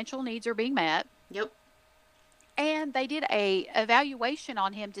his financial needs are being met. Yep. And they did a evaluation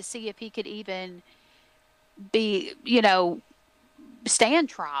on him to see if he could even be, stand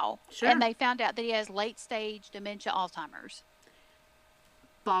trial. Sure. And they found out that he has late stage dementia, Alzheimer's.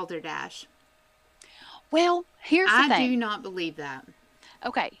 Balderdash. Well, here's the I thing. do not believe that.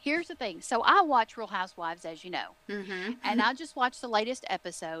 Okay, here's the thing. So I watch Real Housewives, as you know. And I just watched the latest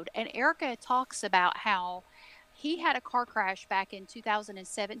episode, and Erica talks about how he had a car crash back in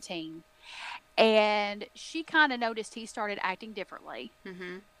 2017, and she kind of noticed he started acting differently.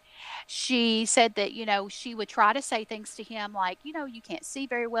 She said that, she would try to say things to him like, you can't see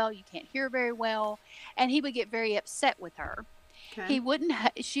very well, you can't hear very well, and he would get very upset with her. Okay.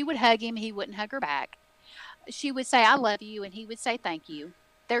 She would hug him, he wouldn't hug her back. She would say, I love you, and he would say, thank you.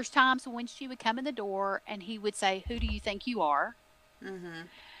 There's times when she would come in the door and he would say, who do you think you are?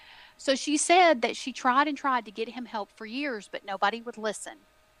 So she said that she tried and tried to get him help for years, but nobody would listen.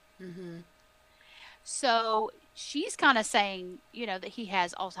 So she's kind of saying, that he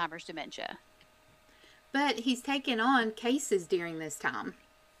has Alzheimer's dementia. But he's taken on cases during this time.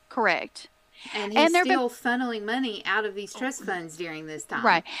 Correct. And And he's there been- still funneling money out of these trust funds during this time.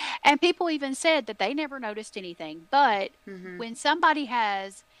 Right. And people even said that they never noticed anything. But when somebody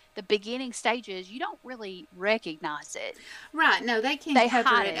has the beginning stages, you don't really recognize it. Right. No, they can They cover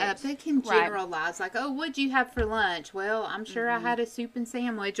hide it up. it. They can Right. generalize. Like, oh, what'd you have for lunch? Well, I'm sure I had a soup and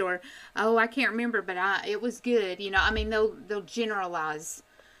sandwich. Or, oh, I can't remember, but it was good. I mean, they'll generalize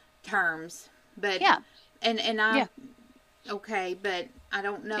terms. But Yeah. And I Yeah. okay, but I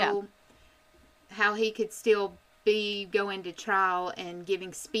don't know how he could still be going to trial and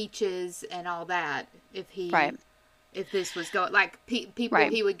giving speeches and all that if this was going like people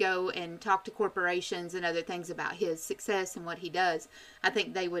Right. he would go and talk to corporations and other things about his success and what he does. I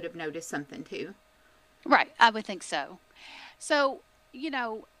think they would have noticed something too. Right. I would think so. So,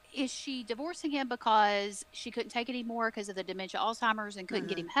 is she divorcing him because she couldn't take it anymore because of the dementia, Alzheimer's, and couldn't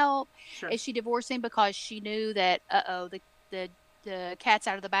get him help? Sure. Is she divorcing because she knew that, the cat's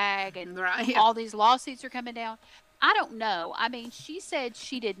out of the bag and Right. all these lawsuits are coming down? I don't know. I mean, she said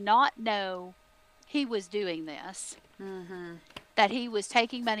she did not know he was doing this. that he was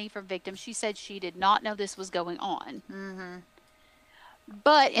taking money from victims. She said she did not know this was going on. Mm-hmm.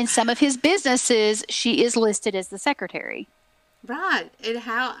 But in some of his businesses, she is listed as the secretary. Right. And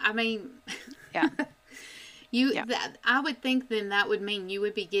how, I mean, Yeah. I would think then that would mean you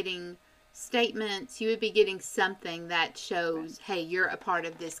would be getting statements, you would be getting something that shows, hey, you're a part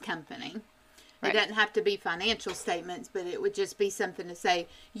of this company. It doesn't have to be financial statements, but it would just be something to say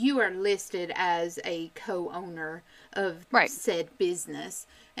you are listed as a co-owner of said business.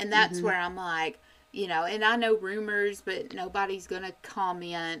 And that's where I'm like, you know, and I know rumors, but nobody's going to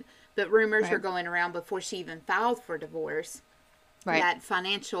comment. But rumors were going around before she even filed for divorce. That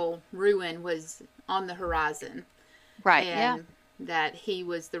financial ruin was on the horizon. Right. And that he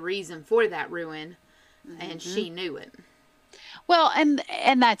was the reason for that ruin, and she knew it. Well, and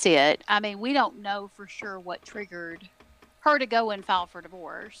that's it. I mean, we don't know for sure what triggered her to go and file for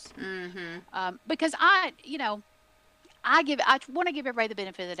divorce. Because I want to give everybody the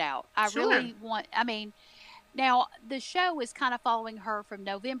benefit of the doubt. I really want. I mean, now the show is kind of following her from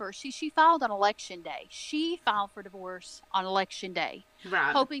November. She filed on election day. She filed for divorce on election day,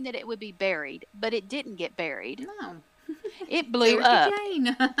 hoping that it would be buried, but it didn't get buried. No. It blew up.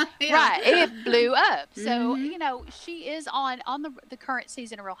 Right. It blew up. So, Mm-hmm. you know, she is on the current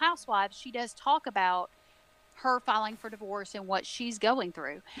season of Real Housewives. She does talk about her filing for divorce and what she's going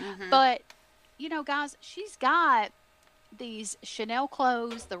through. Mm-hmm. But, you know, guys, she's got these Chanel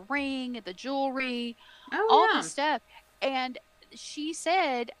clothes, the ring, the jewelry, all this stuff. And she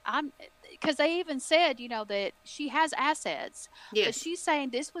said, because they even said, you know, that she has assets. Yes. But she's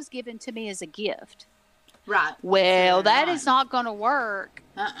saying this was given to me as a gift. Right. Well, that is not going to work.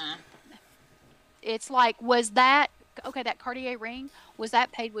 It's like, that Cartier ring, was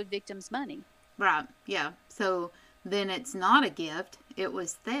that paid with victims' money? Right. Yeah. So then it's not a gift. It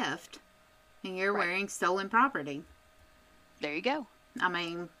was theft. And you're wearing stolen property. There you go. I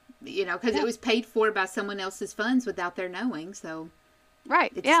mean, you know, because it was paid for by someone else's funds without their knowing. So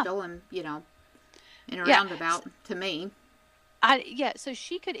it's stolen, you know, in a roundabout to me. So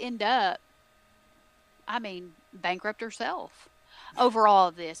she could end up, I mean, bankrupt herself over all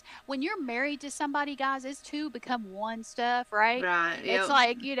of this. When you're married to somebody, guys, it's two become one stuff, right? Right. It's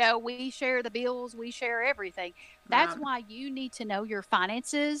like, you know, we share the bills, we share everything. That's why you need to know your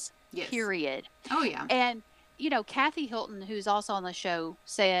finances, period. Oh, yeah. And, you know, Kathy Hilton, who's also on the show,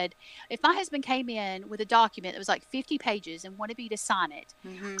 said, if my husband came in with a document that was like 50 pages and wanted me to sign it,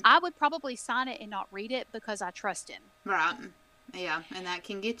 I would probably sign it and not read it because I trust him. Right. Yeah. And that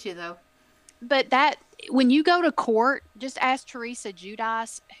can get you, though. But when you go to court, just ask Teresa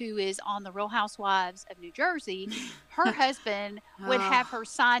Giudice, who is on the Real Housewives of New Jersey. Her husband would have her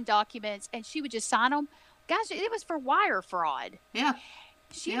sign documents, and she would just sign them. Guys, it was for wire fraud. Yeah.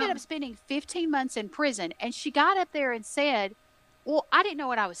 She ended up spending 15 months in prison, and she got up there and said, well, I didn't know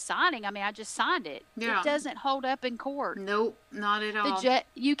what I was signing. I mean, I just signed it. Yeah. It doesn't hold up in court. Nope, not at all.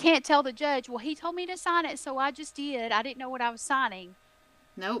 You can't tell the judge, well, he told me to sign it, so I just did. I didn't know what I was signing.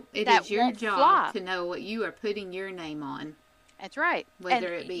 Nope, it is your job to know what you are putting your name on. That's right.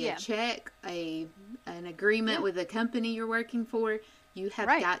 Whether it be a check, an agreement with the company you're working for, you have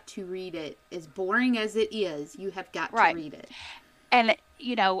got to read it. As boring as it is, you have got to read it. And,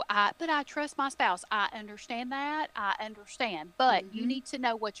 you know, but I trust my spouse. I understand that. I understand. But you need to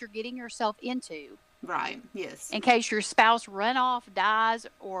know what you're getting yourself into. Right, yes. In case your spouse run off, dies,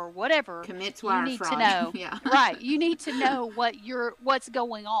 or whatever. Commits wire fraud. You need to know. Right. You need to know what's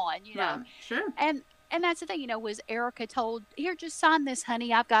going on, you know. Right. Sure. And that's the thing, you know, was Erica told, here, just sign this,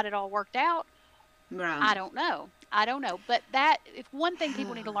 honey. I've got it all worked out. Right. I don't know. But if one thing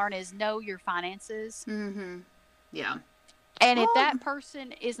people need to learn is know your finances. Mm-hmm. Yeah. And if that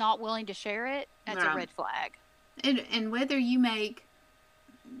person is not willing to share it, that's a red flag. And whether you make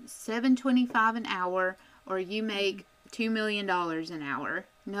 $7.25 an hour or you make $2 million an hour,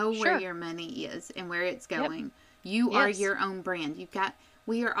 know where your money is and where it's going. Yep. You are your own brand.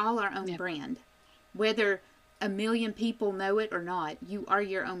 We are all our own brand. Whether 1 million people know it or not, you are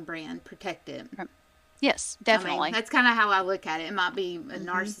your own brand. Protect it. Yes, definitely. I mean, that's kind of how I look at it. It might be a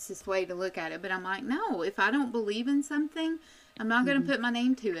narcissist way to look at it, but I'm like, no, if I don't believe in something, I'm not going to put my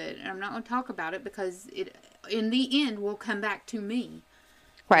name to it. I'm not going to talk about it because it, in the end, will come back to me.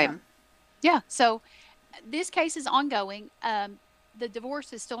 Right. Yeah. So this case is ongoing. The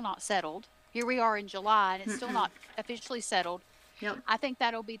divorce is still not settled. Here we are in July, and it's still not officially settled. Yep. I think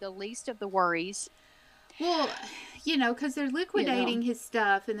that'll be the least of the worries. Well, you know, because they're liquidating his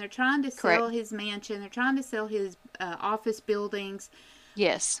stuff, and they're trying to sell his mansion. They're trying to sell his office buildings.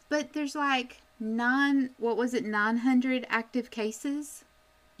 Yes. But there's like 900 active cases?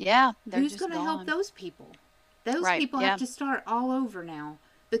 Yeah. Who's going to help those people? those Right. people Yeah. have to start all over now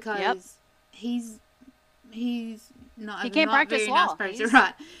because he's not He a can't not practice very nice law. person,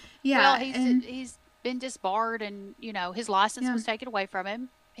 right? Well, Yeah, and he's been disbarred, and his license yeah, was taken away from him.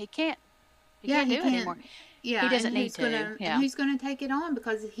 He yeah, can't he do it can't. anymore. He Yeah, doesn't need to. and Yeah. who's gonna take it on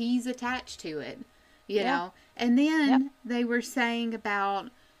because he's attached to it, you Yeah. know? And Yep. then they were saying about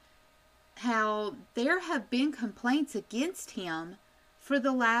how there have been complaints against him for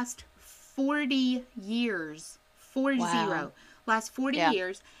the last 40 years. 40. Wow. Last 40 Yeah.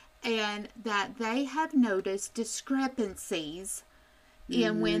 years. And that they have noticed discrepancies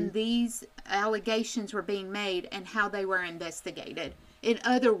in when these allegations were being made and how they were investigated. In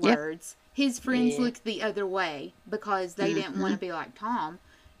other Yeah. words, his friends Yeah. looked the other way because they didn't want to be like, Tom,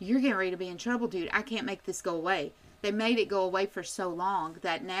 you're getting ready to be in trouble, dude. I can't make this go away. They made it go away for so long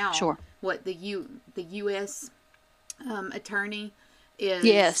that now Sure. what the U.S. Attorney is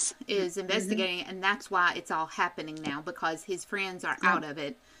Yes. is investigating it, and that's why it's all happening now because his friends are out of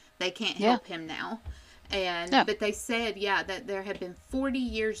it. They can't Yeah. help him now. And Yeah. but they said, that there have been 40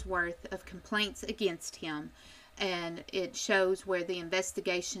 years worth of complaints against him, and it shows where the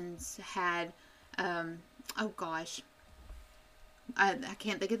investigations had oh gosh, I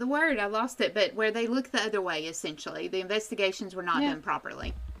can't think of the word. I lost it. But where they looked the other way, essentially. The investigations were not Yeah. done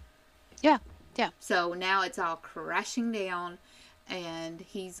properly. Yeah. Yeah. So now it's all crashing down, and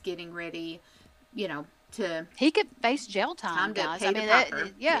he's getting ready, to He could face jail time, Time to guys. pay I the mean, piper.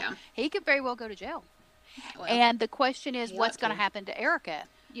 Yeah. he could very well go to jail. well, And the question is, he what's ought going to to. happen to Erica?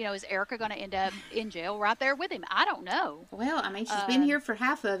 Is Erica going to end up in jail right there with him? I don't know. Well, I mean, she's been here for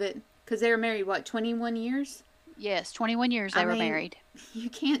half of it because they were married, 21 years? Yes, 21 years they were married. You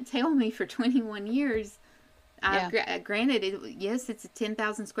can't tell me for 21 years. Granted, yes, it's a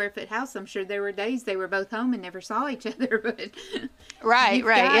 10,000 square foot house. I'm sure there were days they were both home and never saw each other, but Right, you've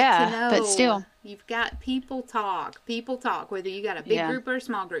right, got yeah. to know, But still. you've got people talk, whether you got a big Yeah. group or a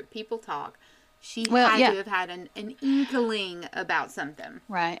small group, people talk. She Well, had yeah. to have had an inkling about something.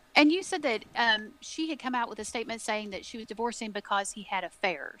 Right. And you said that she had come out with a statement saying that she was divorcing because he had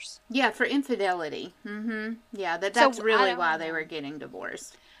affairs. Yeah, for infidelity. Yeah, So, that's I really don't why they know. were getting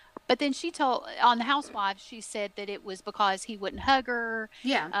divorced. But then she told on the Housewives, she said that it was because he wouldn't hug her.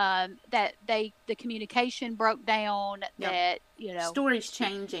 Yeah. That the communication broke down. Yeah. That Story's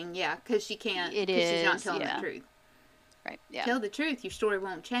changing, yeah, because she can't, It because she's not is, telling yeah. the truth. right. Yeah. Tell the truth, your story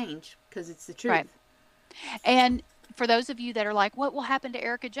won't change because it's the truth. Right. And for those of you that are like, what will happen to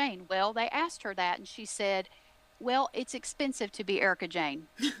Erica Jane? Well, they asked her that, and she said, well, it's expensive to be Erica Jane.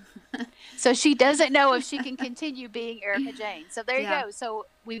 So she doesn't know if she can continue being Erica Jane. So there you Yeah. go. So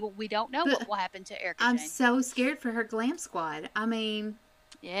we don't know But what will happen to Erica I'm Jane. so scared for her glam squad. I mean,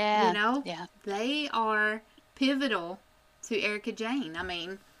 Yeah. Yeah. they are pivotal to Erica Jane. I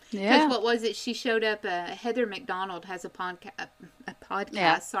mean, because Yeah. what was it? She showed up. Heather McDonald has a podcast.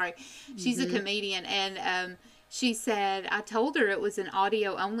 Yeah. Sorry, she's a comedian, and she said I told her it was an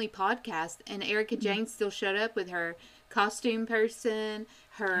audio only podcast, and Erica Jane still showed up with her costume person,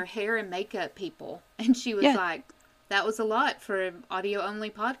 her hair and makeup people, and she was Yeah. like, "That was a lot for an audio only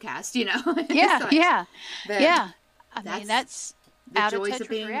podcast," It's Yeah. like, Yeah. but Yeah. I mean, that's that's the out of joys touch of with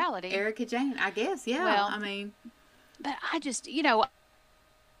being reality. Erica Jane, I guess. Yeah, Well, I mean, But I just,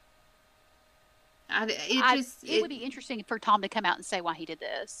 it would be interesting for Tom to come out and say why he did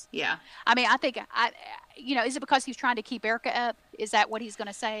this. yeah. I mean, I think is it because he's trying to keep Erica up? Is that what he's going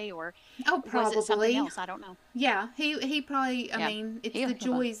to say, or Oh, was it something probably. else? I don't know. Yeah, he probably. I Yeah. mean, it's He'll- the he'll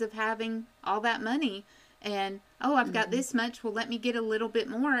probably- joys of having all that money, and I've got this much. Well, let me get a little bit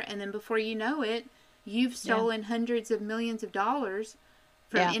more, and then before you know it, you've stolen hundreds of millions of dollars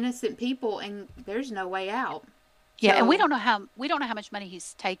from Yeah. innocent people, and there's no way out. Yeah, and we So- don't know how much money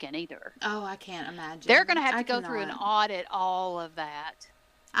he's taken either. Oh, I can't imagine. They're going to have I to go through an cannot. audit all of that.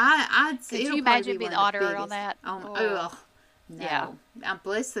 I'd say Could it'll you probably imagine be being one of the the auditor on biggest. that? Oh, Oh. ugh, no. Yeah.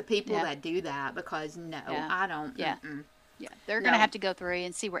 Bless the people Yeah. that do that because no, Yeah. I don't. Yeah. Mm-mm. Yeah, they're going to No. have to go through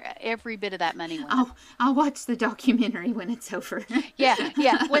and see where every bit of that money went. I'll watch the documentary when it's over. Yeah,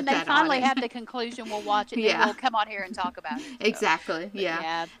 yeah. When they That finally audit. have the conclusion, we'll watch it. And Yeah. we'll come on here and talk about it. So, Exactly. Yeah.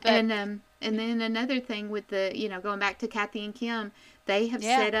 yeah, but- And then another thing with the going back to Kathy and Kim, they have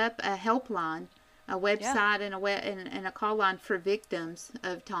Yeah. set up a helpline, a website, and a call line for victims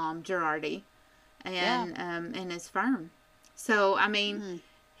of Tom Girardi, and his firm. So I mean,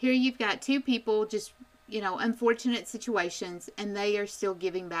 here you've got two people just unfortunate situations, and they are still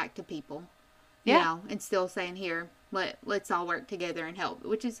giving back to people. Yeah. And still saying, here, let's all work together and help,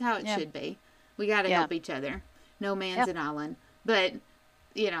 which is how it Yeah. should be. We got to Yeah. help each other. No man's Yep. an island. But,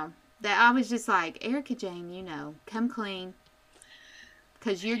 that I was just like, Erica Jane, come clean.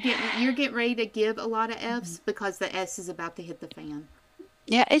 Because you're getting ready to give a lot of F's because the S is about to hit the fan.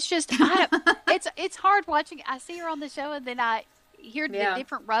 Yeah, it's just it's hard watching. I see her on the show, and then I hear the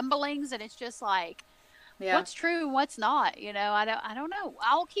different rumblings, and it's just like, what's true and what's not. I don't know.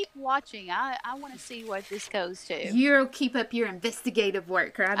 I'll keep watching. I want to see what this goes to. You'll keep up your investigative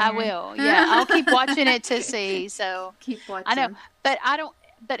work, right? I will. Yeah, I'll keep watching it to see. So keep watching. I know, but I don't.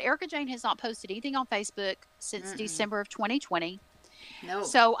 But Erica Jane has not posted anything on Facebook since December of 2020. No.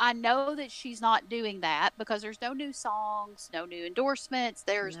 So I know that she's not doing that because there's no new songs, no new endorsements.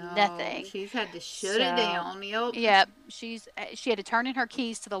 There's nothing. She's had to shut it down. Yep. Yeah, she had to turn in her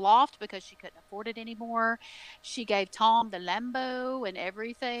keys to the loft because she couldn't afford it anymore. She gave Tom the Lambo and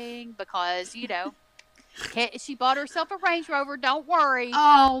everything because she bought herself a Range Rover. Don't worry.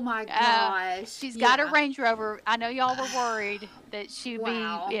 Oh my gosh. She's got a Range Rover. I know y'all were worried that she'd be,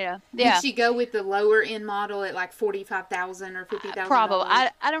 Yeah. Did she go with the lower end model at like $45,000 or $50,000? Probably.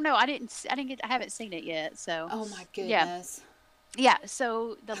 I don't know. I haven't seen it yet. So. Oh my goodness. Yeah.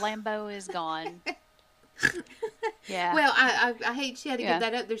 So the Lambo is gone. Yeah. Well, I hate she had to give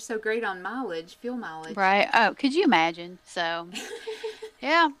that up. They're so great on fuel mileage. Right. Oh, could you imagine? So.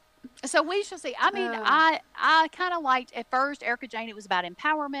 Yeah. So we shall see. I mean, I kind of liked at first Erica Jane. It was about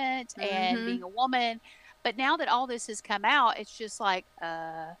empowerment and being a woman, but now that all this has come out, it's just like,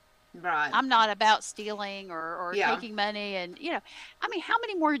 right. I'm not about stealing or taking money, and I mean, how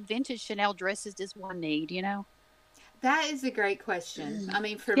many more vintage Chanel dresses does one need? That is a great question. I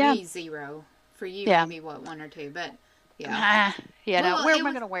mean, for me, 0. For you, maybe one or two, but no. Where am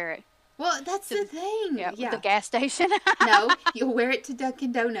I going to wear it? Well, that's the thing. The gas station. No, you'll wear it to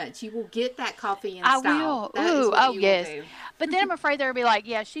Dunkin' Donuts. You will get that coffee in style. I will. That is what you will do. But then I'm afraid they'll be like,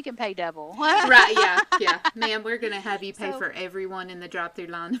 yeah, she can pay double. Right, yeah. Ma'am, we're going to have you pay for everyone in the drive-thru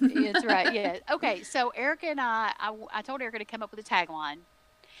line. That's right, yeah. Okay, so Erica and I told Erica to come up with a tagline.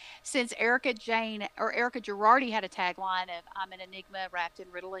 Since Erica Girardi had a tagline of, I'm an enigma wrapped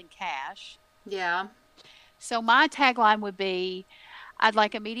in riddle and cash. Yeah. So my tagline would be, I'd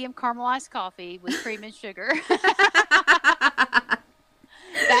like a medium caramelized coffee with cream and sugar.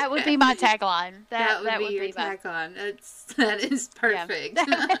 That would be my tagline. That would be your tagline. That is perfect.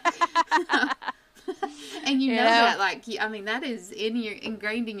 Yeah. And that, that is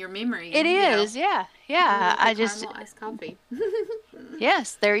ingrained in your memory. It is, yeah. Caramelized coffee.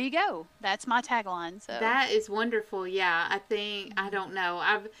 Yes, there you go. That's my tagline. So that is wonderful. Yeah, I don't know.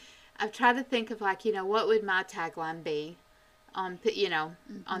 I've tried to think of what would my tagline be on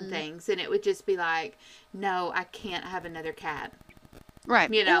on things, and it would just be like, no, I can't have another cat.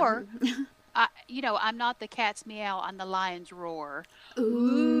 Right. Or I'm not the cat's meow, I'm the lion's roar.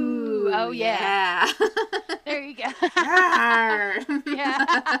 Ooh. Oh yeah. There you go.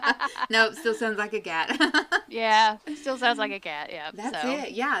 Yeah. No, it still sounds like a cat. Yeah. It still sounds like a cat. Yeah. That's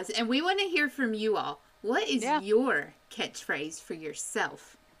it. Yes. And we want to hear from you all. What is your catchphrase for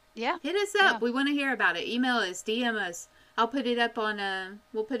yourself? Yeah. Hit us up. Yeah. We want to hear about it. Email us, DM us. I'll put it up on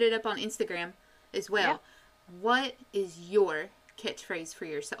we'll put it up on Instagram as well. Yeah. What is your catchphrase for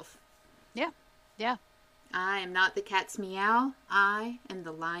yourself? Yeah. Yeah. I am not the cat's meow. I am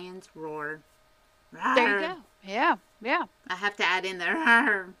the lion's roar. Rawr. There you go. Yeah. Yeah. I have to add in the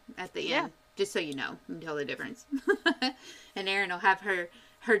rawr at the end, just so you know. You can tell the difference. And Erin will have her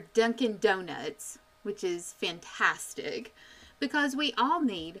Dunkin' Donuts, which is fantastic, because we all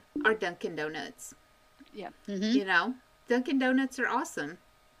need our Dunkin' Donuts. Yeah. Mm-hmm. Dunkin' Donuts are awesome.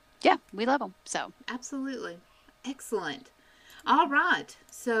 Yeah, we love them. So absolutely. Excellent. All right.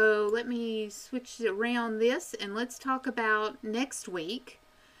 So let me switch around this and let's talk about next week.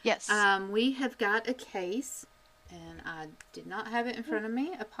 Yes. We have got a case, and I did not have it in front of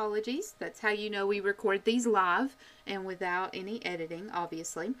me. Apologies. That's how we record these live and without any editing,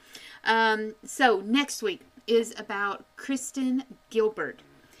 obviously. So next week is about Kristen Gilbert.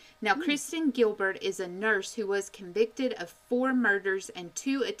 Now, Kristen Gilbert is a nurse who was convicted of 4 murders and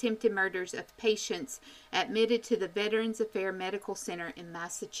 2 attempted murders of patients admitted to the Veterans Affairs Medical Center in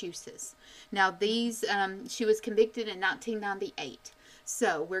Massachusetts. Now, these she was convicted in 1998.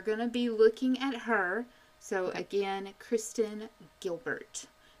 So, we're going to be looking at her. So, again, Kristen Gilbert.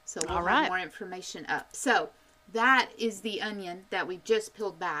 So, we'll have more information up. So, that is the onion that we just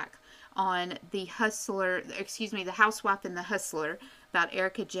peeled back on the Housewife and The Hustler, about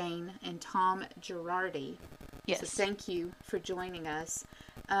Erica Jane and Tom Girardi. Yes. So thank you for joining us.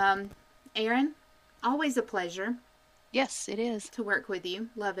 Erin, always a pleasure. Yes, it is. To work with you.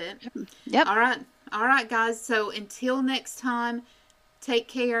 Love it. Yep. All right, guys. So until next time, take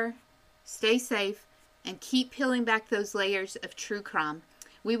care, stay safe, and keep peeling back those layers of true crime.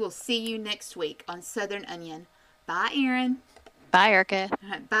 We will see you next week on Southern Onion. Bye, Erin. Bye, Erica. All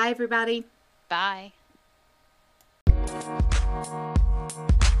right, bye, everybody. Bye.